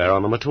underwear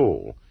on them at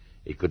all.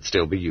 It could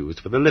still be used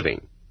for the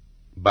living,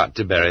 but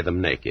to bury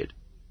them naked.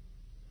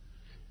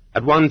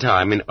 At one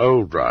time in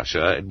old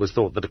Russia it was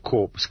thought that a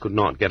corpse could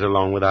not get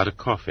along without a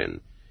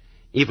coffin.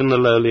 Even the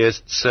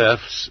lowliest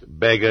serfs,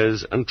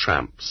 beggars, and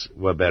tramps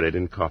were buried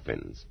in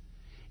coffins.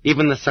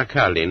 Even the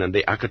Sakhalin and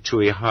the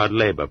Akachui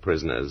hard-labor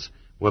prisoners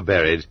were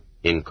buried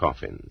in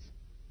coffins.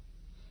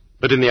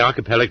 But in the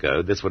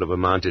archipelago this would have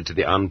amounted to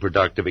the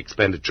unproductive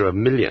expenditure of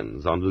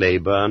millions on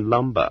labor and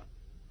lumber.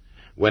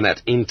 When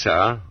at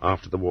Inter,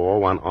 after the war,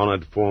 one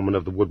honored foreman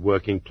of the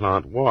woodworking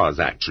plant was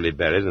actually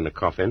buried in a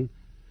coffin,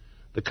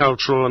 the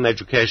cultural and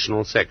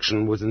educational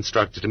section was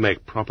instructed to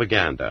make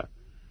propaganda.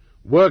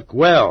 Work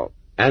well,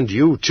 and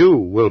you too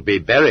will be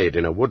buried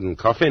in a wooden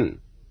coffin.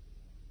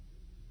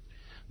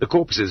 The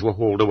corpses were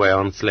hauled away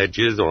on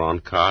sledges or on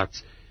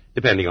carts,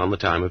 depending on the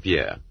time of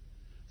year.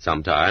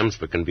 Sometimes,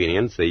 for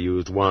convenience, they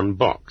used one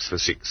box for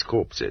 6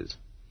 corpses.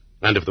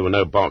 And if there were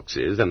no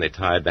boxes, then they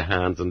tied the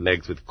hands and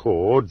legs with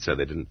cord so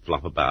they didn't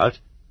flop about.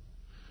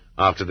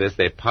 After this,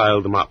 they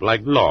piled them up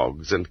like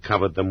logs and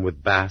covered them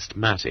with bast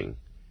matting.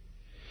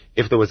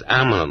 If there was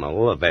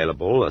ammonal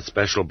available, a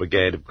special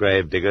brigade of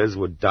grave diggers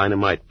would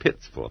dynamite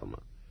pits for them.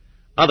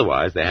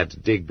 Otherwise, they had to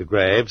dig the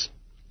graves,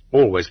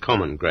 always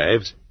common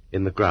graves,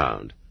 in the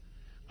ground,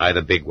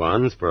 either big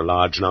ones for a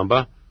large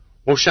number,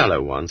 or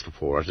shallow ones for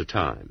 4 at a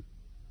time.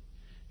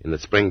 In the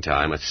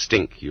springtime, a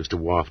stink used to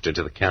waft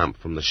into the camp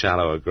from the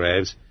shallower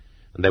graves,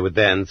 and they would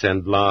then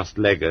send last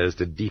leggers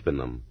to deepen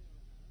them.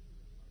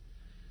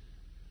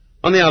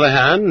 On the other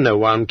hand, no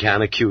one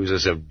can accuse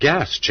us of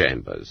gas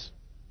chambers.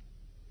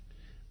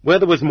 Where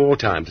there was more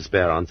time to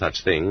spare on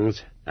such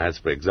things, as,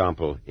 for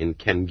example, in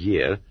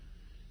Kengir,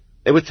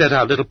 they would set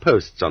out little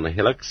posts on the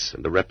hillocks,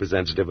 and a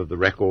representative of the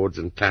Records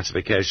and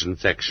Classification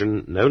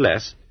section, no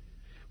less,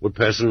 would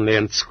personally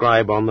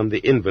inscribe on them the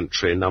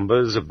inventory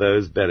numbers of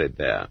those buried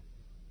there.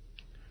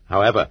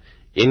 However,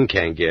 in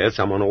Kengir,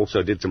 someone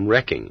also did some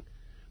wrecking.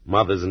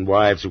 Mothers and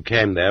wives who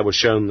came there were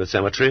shown the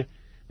cemetery,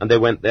 and they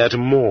went there to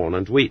mourn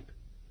and weep.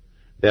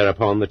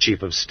 Thereupon the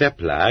chief of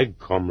Steplag,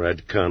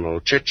 Comrade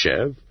Colonel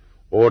Chechev,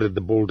 ordered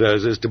the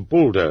bulldozers to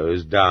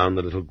bulldoze down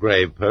the little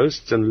grave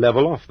posts and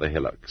level off the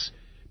hillocks,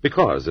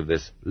 because of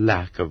this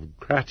lack of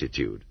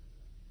gratitude.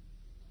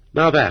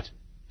 Now that,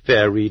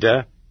 fair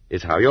reader,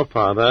 is how your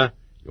father,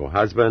 your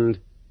husband,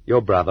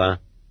 your brother,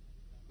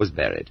 was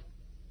buried.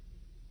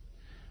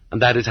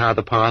 And that is how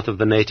the path of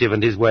the native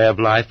and his way of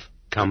life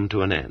come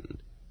to an end.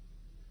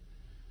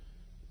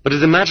 But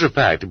as a matter of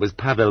fact, it was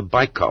Pavel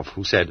Bykov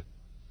who said,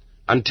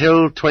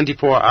 "Until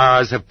 24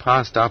 hours have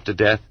passed after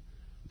death,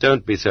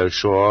 don't be so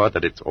sure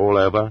that it's all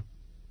over."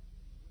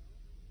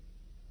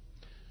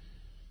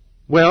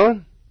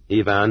 Well,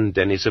 Ivan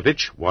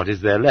Denisovich, what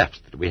is there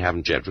left that we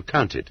haven't yet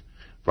recounted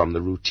from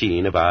the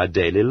routine of our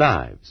daily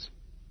lives?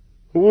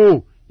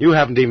 Oh, you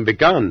haven't even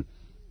begun.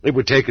 It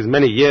would take as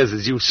many years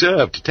as you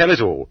served to tell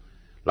it all,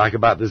 like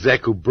about the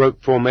Zek who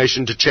broke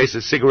formation to chase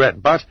a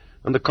cigarette butt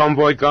and the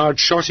convoy guard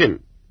shot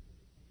him.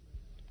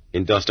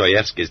 In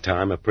Dostoevsky's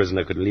time, a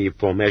prisoner could leave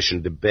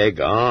formation to beg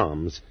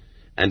alms,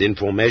 and in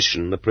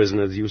formation the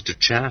prisoners used to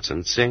chat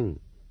and sing.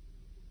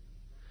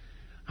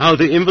 How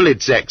the invalid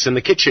Zeks in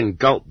the kitchen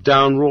gulped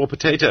down raw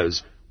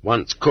potatoes.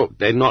 Once cooked,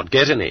 they'd not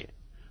get any.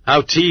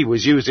 How tea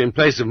was used in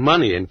place of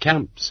money in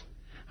camps.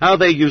 How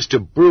they used to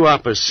brew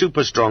up a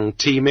super-strong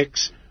tea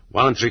mix,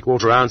 1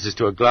 3/4 ounces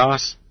to a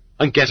glass,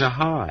 and get a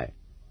high.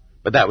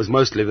 But that was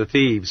mostly the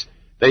thieves.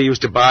 They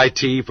used to buy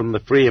tea from the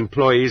free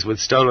employees with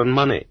stolen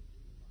money.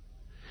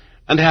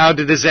 And how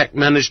did a Zek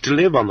manage to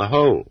live on the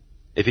whole?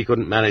 If he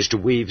couldn't manage to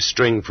weave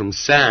string from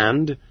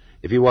sand,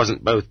 if he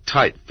wasn't both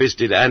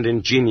tight-fisted and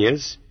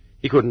ingenious,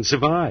 he couldn't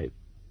survive.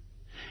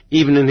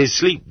 Even in his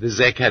sleep, the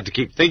Zek had to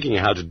keep thinking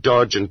how to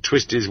dodge and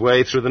twist his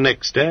way through the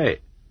next day.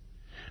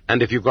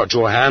 And if you got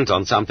your hands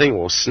on something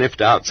or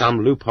sniffed out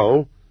some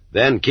loophole,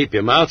 then keep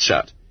your mouth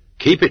shut.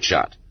 Keep it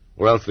shut,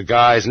 or else the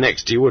guys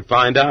next to you would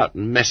find out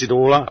and mess it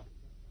all up.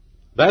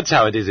 That's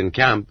how it is in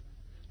camp.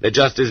 There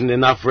just isn't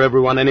enough for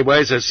everyone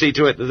anyway, so see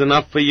to it there's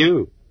enough for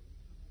you.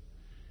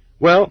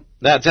 Well,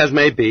 that's as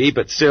may be,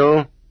 but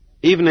still,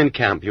 even in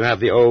camp you have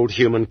the old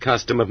human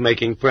custom of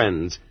making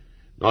friends.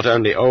 Not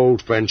only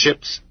old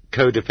friendships,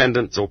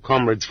 co-defendants or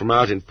comrades from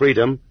out in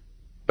freedom,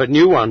 but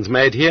new ones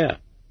made here.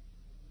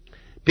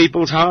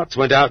 People's hearts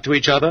went out to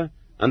each other,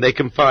 and they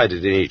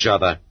confided in each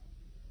other.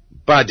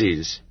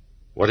 Buddies.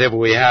 Whatever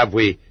we have,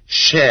 we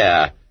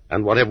share,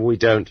 and whatever we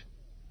don't,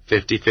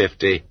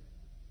 50-50.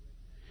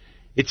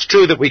 It's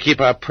true that we keep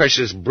our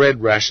precious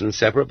bread rations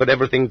separate, but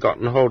everything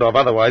gotten hold of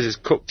otherwise is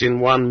cooked in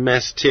one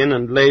mess tin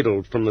and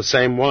ladled from the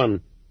same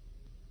one.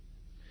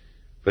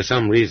 For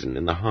some reason,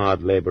 in the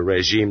hard labor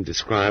regime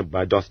described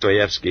by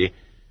Dostoevsky,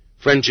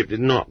 friendship did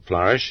not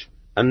flourish,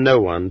 and no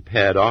one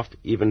paired off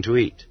even to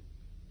eat.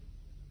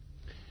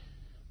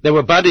 There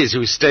were buddies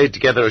who stayed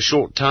together a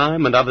short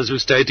time, and others who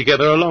stayed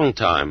together a long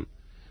time.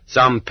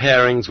 Some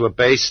pairings were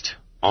based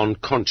on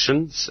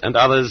conscience, and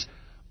others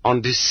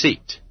on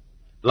deceit.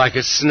 Like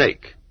a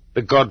snake,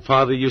 the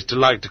godfather used to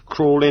like to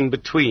crawl in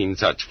between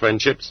such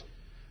friendships.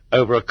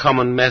 Over a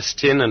common mess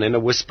tin and in a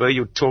whisper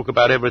you'd talk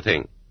about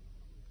everything.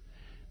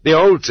 The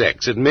old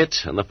Zeks admit,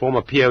 and the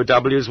former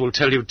POWs will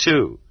tell you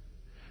too.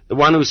 The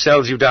one who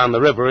sells you down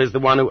the river is the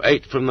one who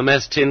ate from the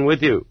mess tin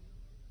with you.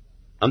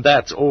 And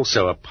that's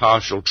also a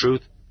partial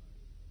truth.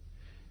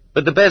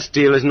 But the best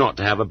deal is not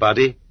to have a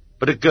buddy,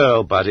 but a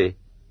girl buddy,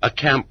 a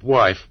camp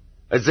wife,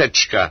 a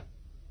Zetchka.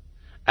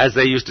 As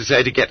they used to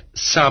say, to get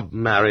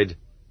sub-married.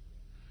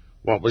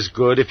 What was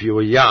good if you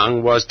were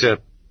young was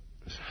to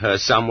her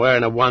somewhere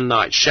in a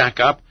one-night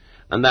shack-up,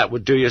 and that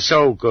would do your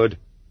soul good.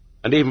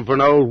 And even for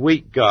an old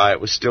weak guy, it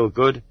was still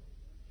good.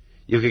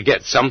 You could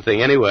get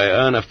something anyway,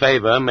 earn a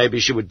favor, maybe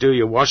she would do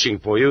your washing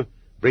for you,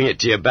 bring it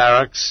to your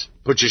barracks,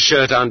 put your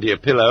shirt under your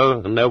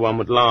pillow, and no one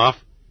would laugh.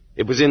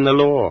 It was in the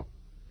law.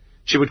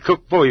 She would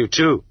cook for you,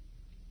 too.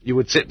 You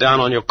would sit down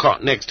on your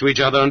cot next to each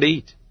other and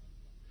eat.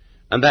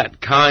 And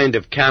that kind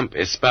of camp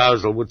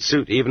espousal would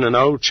suit even an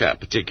old chap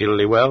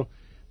particularly well,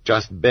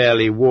 just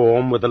barely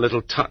warm with a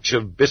little touch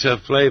of bitter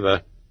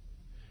flavour.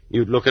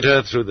 You'd look at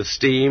her through the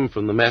steam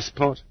from the mess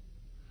pot,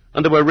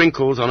 and there were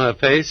wrinkles on her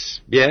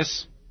face,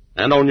 yes,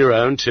 and on your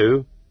own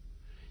too.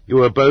 You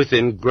were both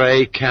in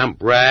grey camp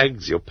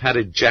rags, your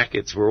padded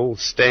jackets were all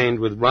stained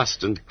with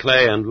rust and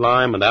clay and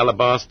lime and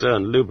alabaster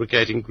and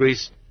lubricating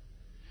grease.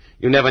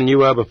 You never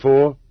knew her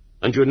before,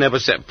 and you had never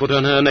set foot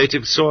on her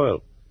native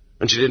soil,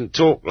 and she didn't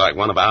talk like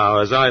one of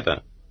ours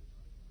either.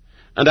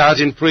 And out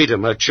in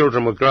freedom her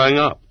children were growing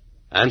up,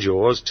 and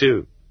yours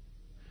too.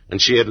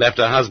 And she had left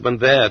her husband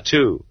there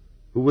too,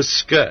 who was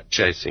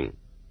skirt-chasing.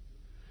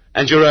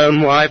 And your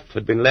own wife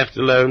had been left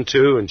alone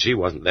too, and she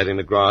wasn't letting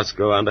the grass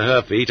grow under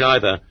her feet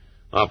either.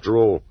 After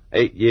all,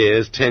 8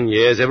 years, 10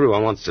 years,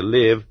 everyone wants to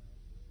live.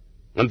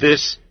 And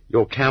this,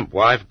 your camp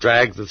wife,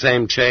 drags the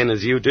same chain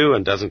as you do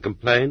and doesn't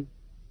complain.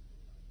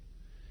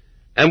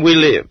 And we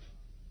live,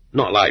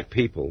 not like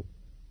people.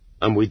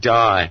 And we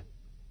die,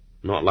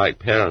 not like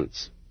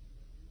parents.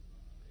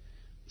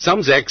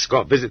 Some Zeks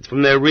got visits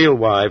from their real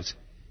wives.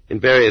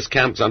 In various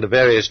camps under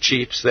various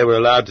chiefs, they were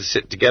allowed to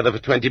sit together for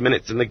 20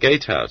 minutes in the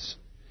gatehouse.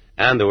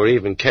 And there were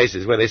even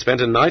cases where they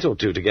spent a night or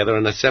two together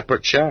in a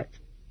separate shack,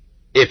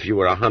 if you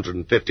were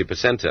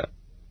 150%er.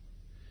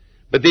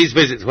 But these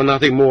visits were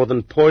nothing more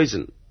than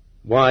poison.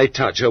 Why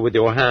touch her with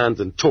your hands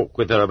and talk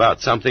with her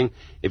about something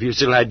if you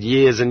still had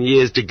years and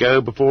years to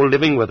go before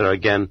living with her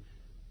again?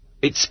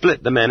 It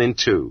split the men in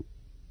two.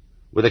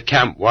 With a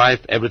camp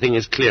wife, everything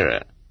is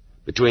clearer.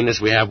 Between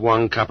us, we have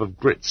 1 cup of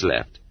grits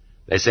left.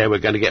 They say we're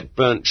going to get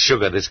burnt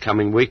sugar this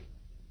coming week.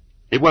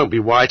 It won't be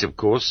white, of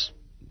course.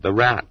 The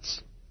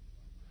rats.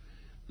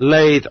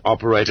 Lathe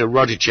operator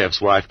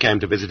Rodichev's wife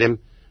came to visit him,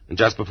 and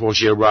just before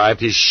she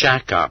arrived, his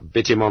shack-up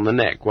bit him on the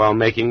neck while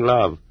making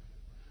love.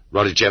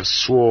 Rodichev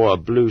swore a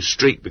blue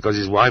streak because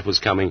his wife was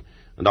coming,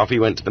 and off he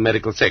went to the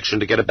medical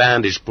section to get a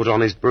bandage put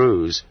on his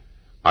bruise.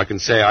 I can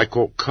say I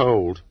caught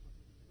cold.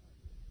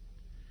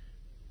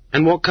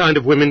 And what kind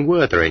of women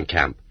were there in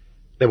camp?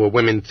 There were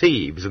women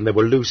thieves, and there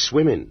were loose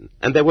women,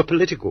 and there were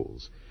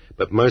politicals.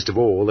 But most of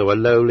all, there were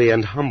lowly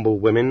and humble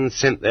women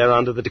sent there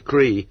under the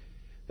decree.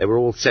 They were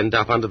all sent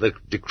up under the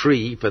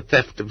decree for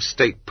theft of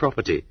state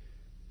property.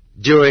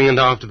 During and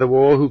after the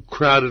war, who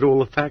crowded all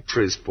the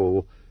factories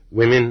full?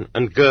 Women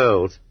and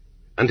girls.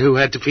 And who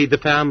had to feed the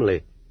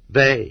family?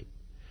 They.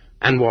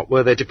 And what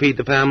were they to feed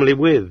the family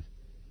with?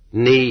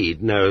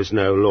 Need knows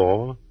no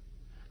law.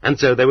 And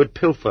so they would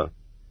pilfer.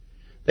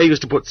 They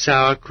used to put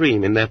sour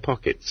cream in their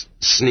pockets,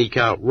 sneak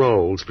out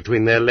rolls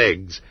between their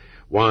legs,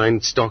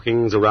 wind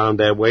stockings around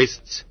their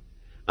waists,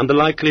 and the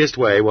likeliest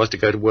way was to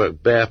go to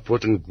work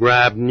barefoot and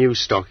grab new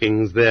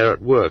stockings there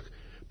at work,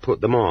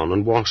 put them on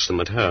and wash them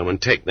at home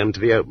and take them to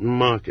the open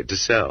market to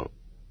sell.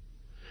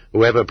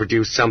 Whoever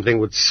produced something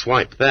would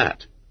swipe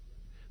that.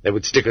 They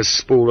would stick a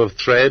spool of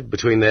thread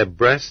between their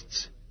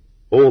breasts.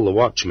 All the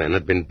watchmen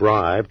had been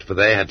bribed, for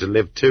they had to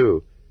live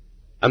too,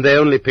 and they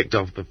only picked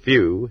off the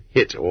few,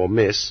 hit or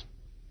miss.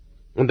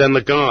 And then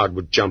the guard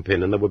would jump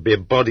in and there would be a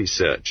body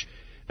search,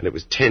 and it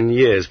was 10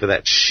 years for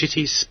that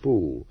shitty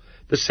spool,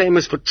 the same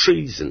as for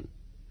treason.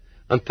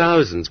 And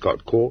thousands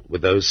got caught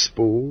with those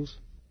spools.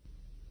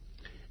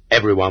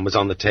 Everyone was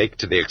on the take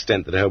to the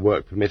extent that her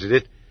work permitted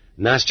it.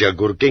 Nastya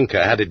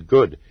Gurginka had it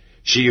good.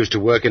 She used to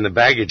work in the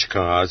baggage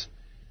cars,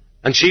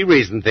 and she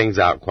reasoned things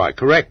out quite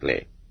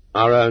correctly.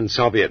 Our own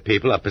Soviet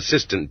people are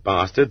persistent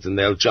bastards, and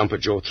they'll jump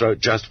at your throat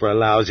just for a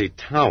lousy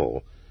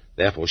towel.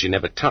 Therefore she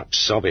never touched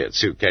Soviet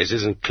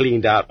suitcases and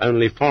cleaned out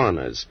only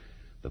foreigners.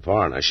 The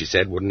foreigner, she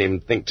said, wouldn't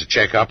even think to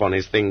check up on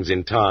his things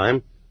in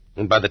time,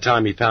 and by the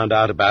time he found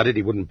out about it,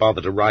 he wouldn't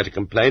bother to write a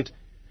complaint,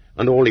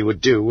 and all he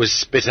would do was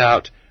spit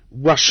out,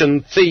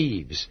 "Russian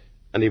thieves,"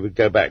 and he would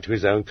go back to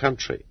his own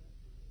country.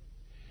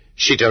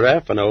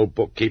 Shitarev, an old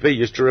bookkeeper,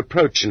 used to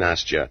reproach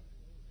Nastya.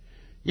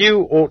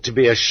 "You ought to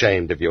be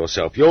ashamed of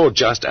yourself. You're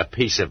just a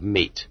piece of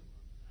meat.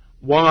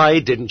 Why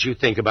didn't you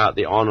think about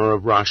the honor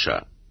of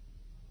Russia?"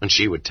 And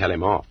she would tell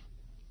him off.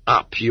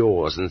 "Up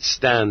yours, and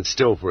stand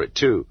still for it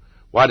too.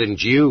 Why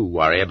didn't you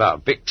worry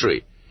about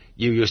victory?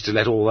 You used to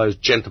let all those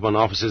gentlemen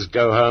officers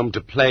go home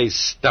to play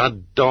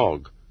stud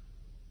dog."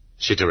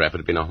 Shitarev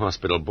had been a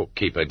hospital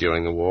bookkeeper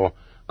during the war,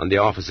 and the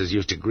officers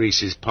used to grease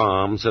his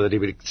palms so that he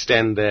would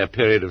extend their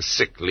period of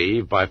sick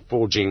leave by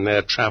forging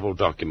their travel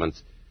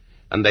documents,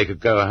 and they could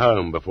go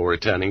home before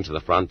returning to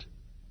the front.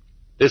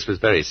 This was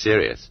very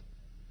serious.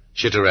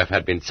 Shitarev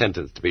had been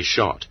sentenced to be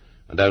shot,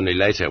 and only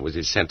later was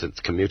his sentence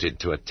commuted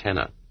to a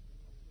tenner.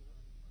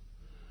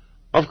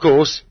 Of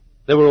course,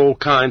 there were all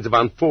kinds of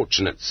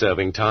unfortunate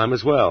serving time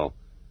as well.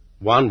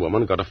 One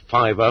woman got a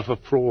 $5 for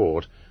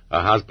fraud.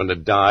 Her husband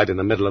had died in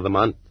the middle of the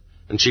month,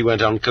 and she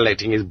went on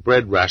collecting his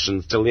bread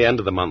rations till the end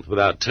of the month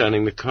without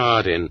turning the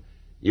card in,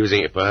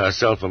 using it for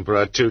herself and for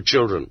her 2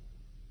 children.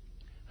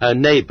 Her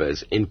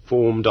neighbours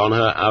informed on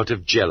her out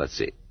of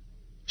jealousy.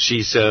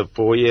 She served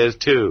 4 years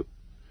too,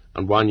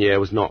 and 1 year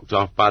was knocked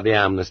off by the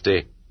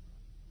amnesty.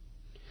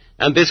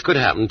 And this could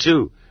happen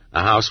too. The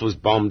house was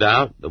bombed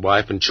out, the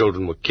wife and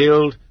children were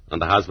killed,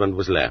 and the husband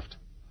was left.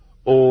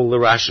 All the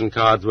ration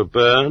cards were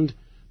burned,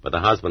 but the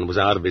husband was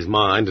out of his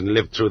mind and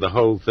lived through the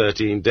whole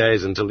 13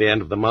 days until the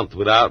end of the month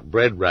without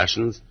bread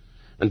rations,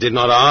 and did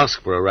not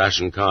ask for a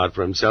ration card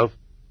for himself.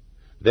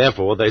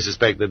 Therefore, they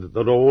suspected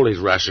that all his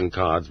ration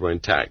cards were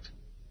intact.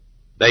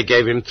 They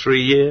gave him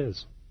 3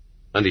 years,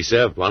 and he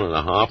served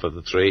 1.5 of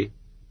the 3.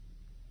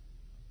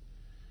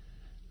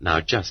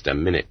 Now, just a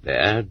minute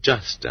there,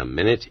 just a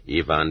minute,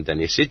 Ivan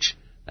Denisovich.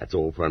 That's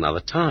all for another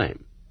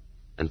time.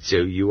 And so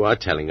you are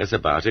telling us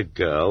about a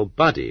girl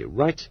buddy,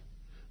 right?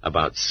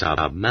 About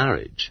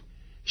sub-marriage.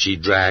 She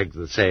drags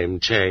the same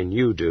chain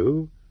you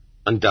do,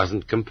 and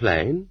doesn't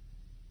complain?